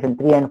 4, equation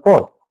 3 and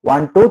 4,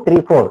 1, 2,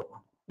 3, 4,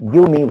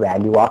 give me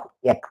value of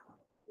x.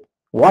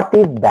 What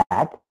is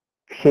that?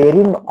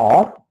 Sharing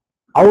of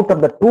out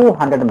of the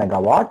 200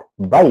 megawatt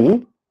by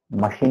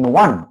machine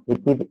 1,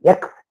 which is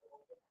x,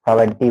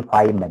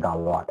 75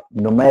 megawatt.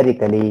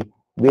 Numerically,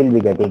 we'll be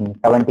getting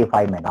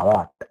 75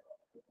 megawatt.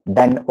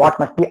 Then what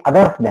must be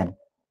others then?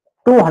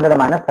 200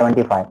 minus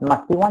 75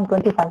 must be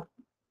 125.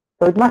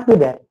 So it must be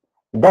there.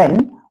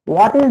 Then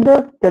what is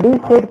the steady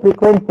state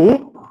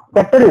frequency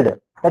settled?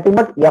 That is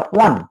not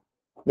F1.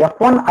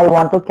 F1 I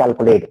want to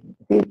calculate.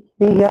 See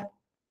here.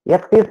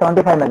 X is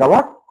 75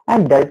 megawatt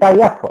and delta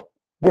F.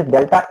 This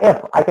delta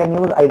F I can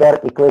use either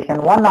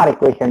equation 1 or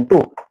equation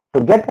 2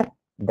 to get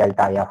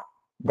delta F.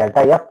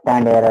 Delta F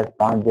stand here as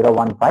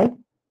 0.015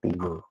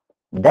 pu.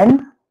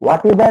 Then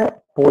what is the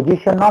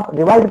position of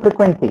revised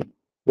frequency?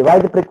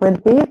 Revised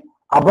frequency is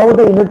above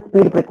the unit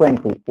speed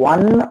frequency.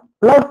 1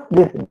 plus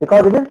this,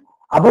 because it is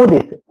above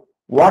this.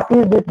 What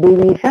is this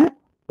deviation?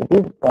 It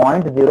is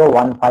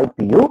 0.015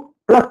 pu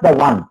plus the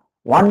 1.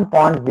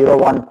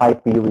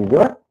 1.015 pu is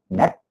your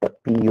net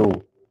pu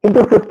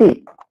into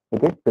 50.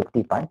 It is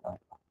 50.5.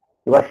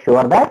 You are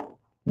sure that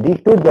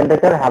these two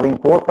generators having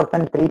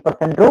 4%,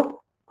 3% load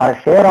or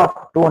share of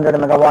 200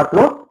 megawatt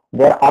load,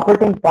 their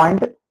operating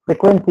point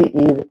frequency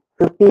is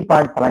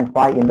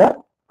 50.75 in the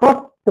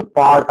first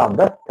part of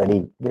the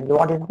study. This is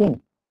what is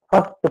being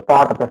first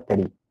part of the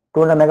study.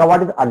 200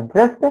 megawatt is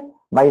addressed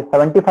by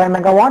 75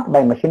 megawatt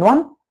by machine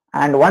 1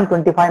 and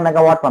 125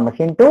 megawatt from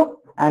machine 2,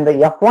 and the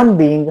F1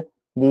 being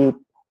the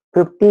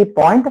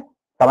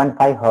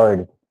 50.75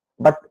 hertz.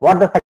 But what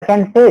the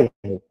second says,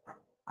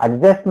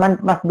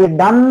 adjustment must be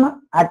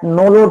done at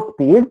no load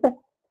speeds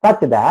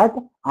such that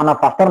on a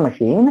faster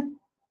machine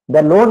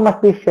the load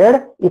must be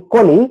shared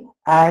equally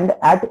and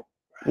at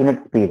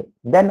unit speed.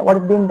 Then what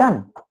is being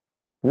done?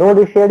 Load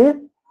is shared is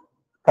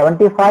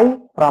 75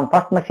 from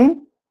first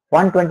machine,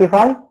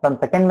 125 from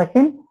second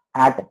machine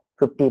at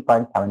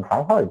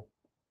 50.75 hertz.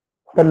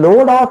 The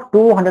load of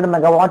 200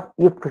 megawatt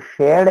if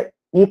shared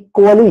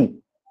equally,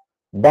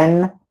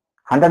 then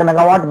 100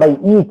 megawatt by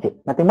each,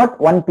 nothing but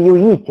 1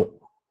 pu each.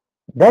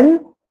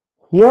 Then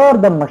here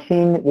the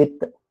machine with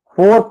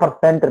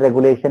 4%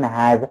 regulation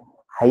has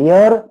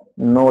higher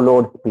no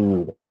load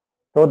speed.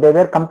 So they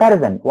were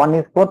comparison. One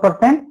is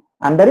 4%,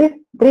 another is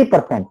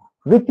 3%,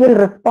 which will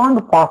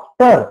respond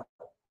faster.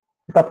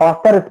 The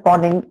faster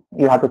responding,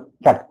 you have to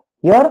check.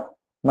 Here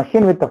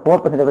machine with the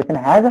 4% regulation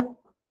has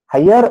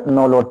higher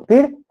no load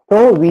speed.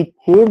 So we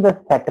change the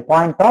set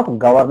point of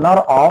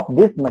governor of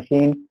this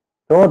machine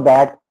so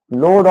that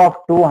load of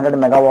 200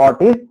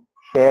 megawatt is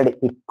shared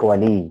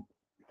equally.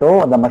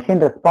 So the machine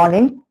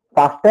responding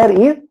faster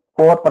is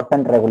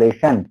 4%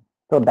 regulation.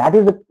 So that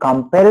is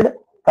compared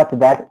such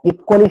that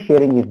equally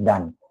sharing is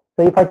done.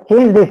 So if I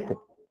change this,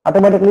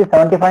 automatically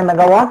 75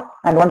 megawatt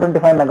and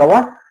 125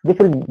 megawatt, this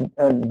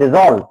will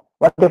dissolve.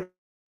 What if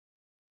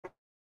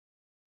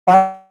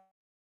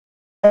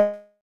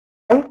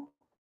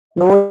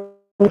load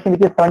which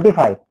is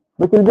 75,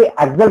 which will be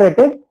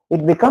accelerated,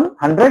 it become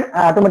 100 and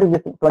automatically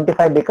this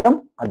 25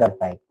 become other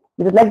side.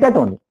 It is like that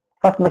only.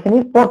 First machine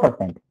is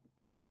 4%.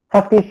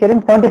 First is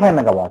sharing 75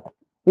 megawatt.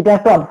 It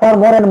has to absorb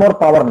more and more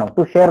power now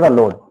to share the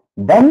load.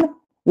 Then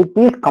it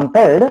is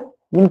compelled,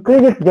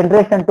 increase its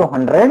generation to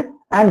 100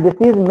 and this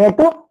is made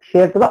to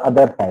share to the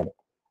other side.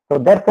 So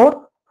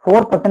therefore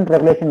 4%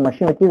 regulation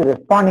machine which is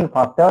responding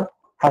faster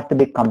has to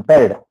be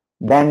compelled.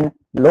 Then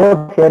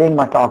load sharing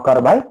must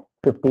occur by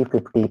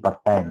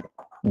 50%.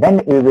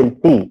 Then we will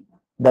see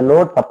the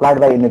load supplied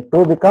by unit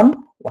 2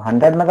 become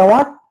 100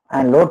 megawatt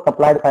and load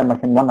supplied by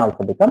machine 1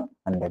 also become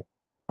 100.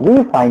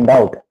 We find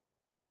out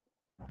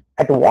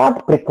at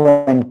what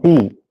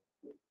frequency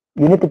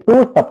unit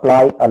 2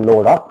 supply a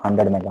load of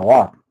 100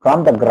 megawatt.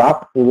 From the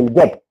graph we will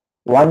get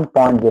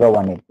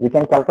 1.018. We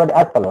can calculate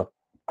as follows.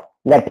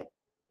 Let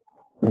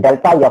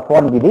delta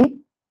F1 be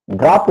the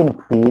drop in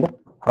speed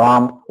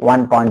from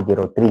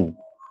 1.03,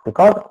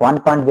 because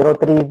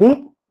 1.03 is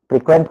the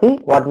frequency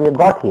what we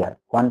got here.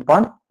 Here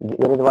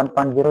is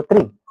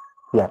 1.03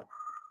 here.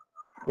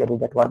 Where is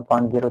that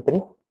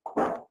 1.03?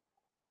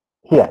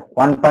 Here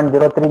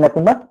 1.03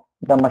 nothing but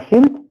the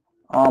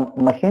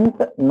machine's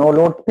no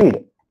load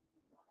speed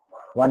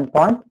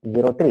 1.03.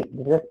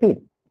 This is the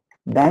speed.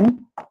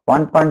 Then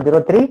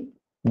 1.03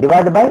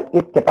 divided by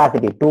its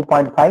capacity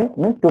 2.5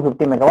 means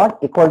 250 megawatt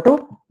equal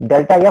to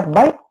delta F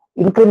by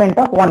increment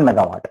of 1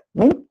 megawatt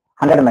means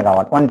 100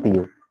 megawatt 1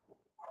 pu.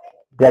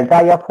 Delta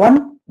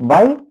F1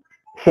 by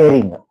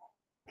sharing.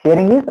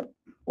 Sharing is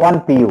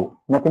 1 pu,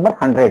 nothing but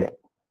 100.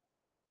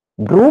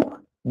 Group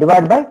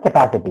divided by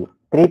capacity.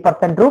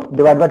 3% group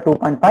divided by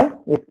 2.5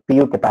 is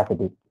pu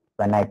capacity.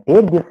 when I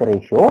take this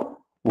ratio,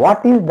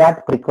 what is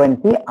that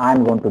frequency I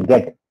am going to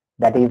get?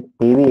 That is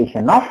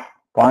deviation of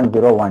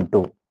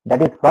 0.012.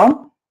 That is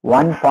from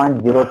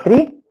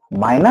 1.03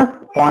 minus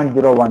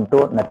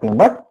 0.012, nothing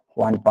but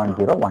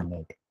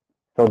 1.018.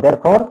 So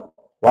therefore,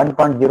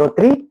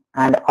 1.03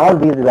 and all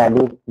these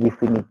values,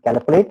 if we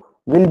calculate,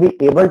 will be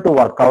able to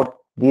work out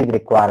these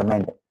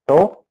requirements.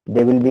 So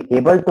they will be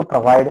able to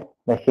provide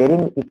the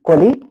sharing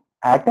equally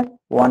at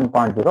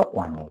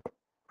 1.018.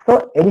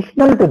 So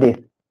additional to this,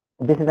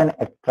 this is an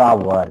extra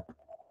work.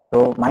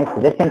 So my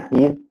suggestion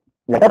is,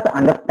 let us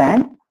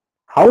understand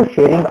how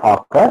sharing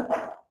occurs,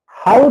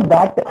 how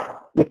that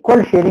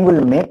equal sharing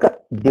will make a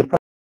difference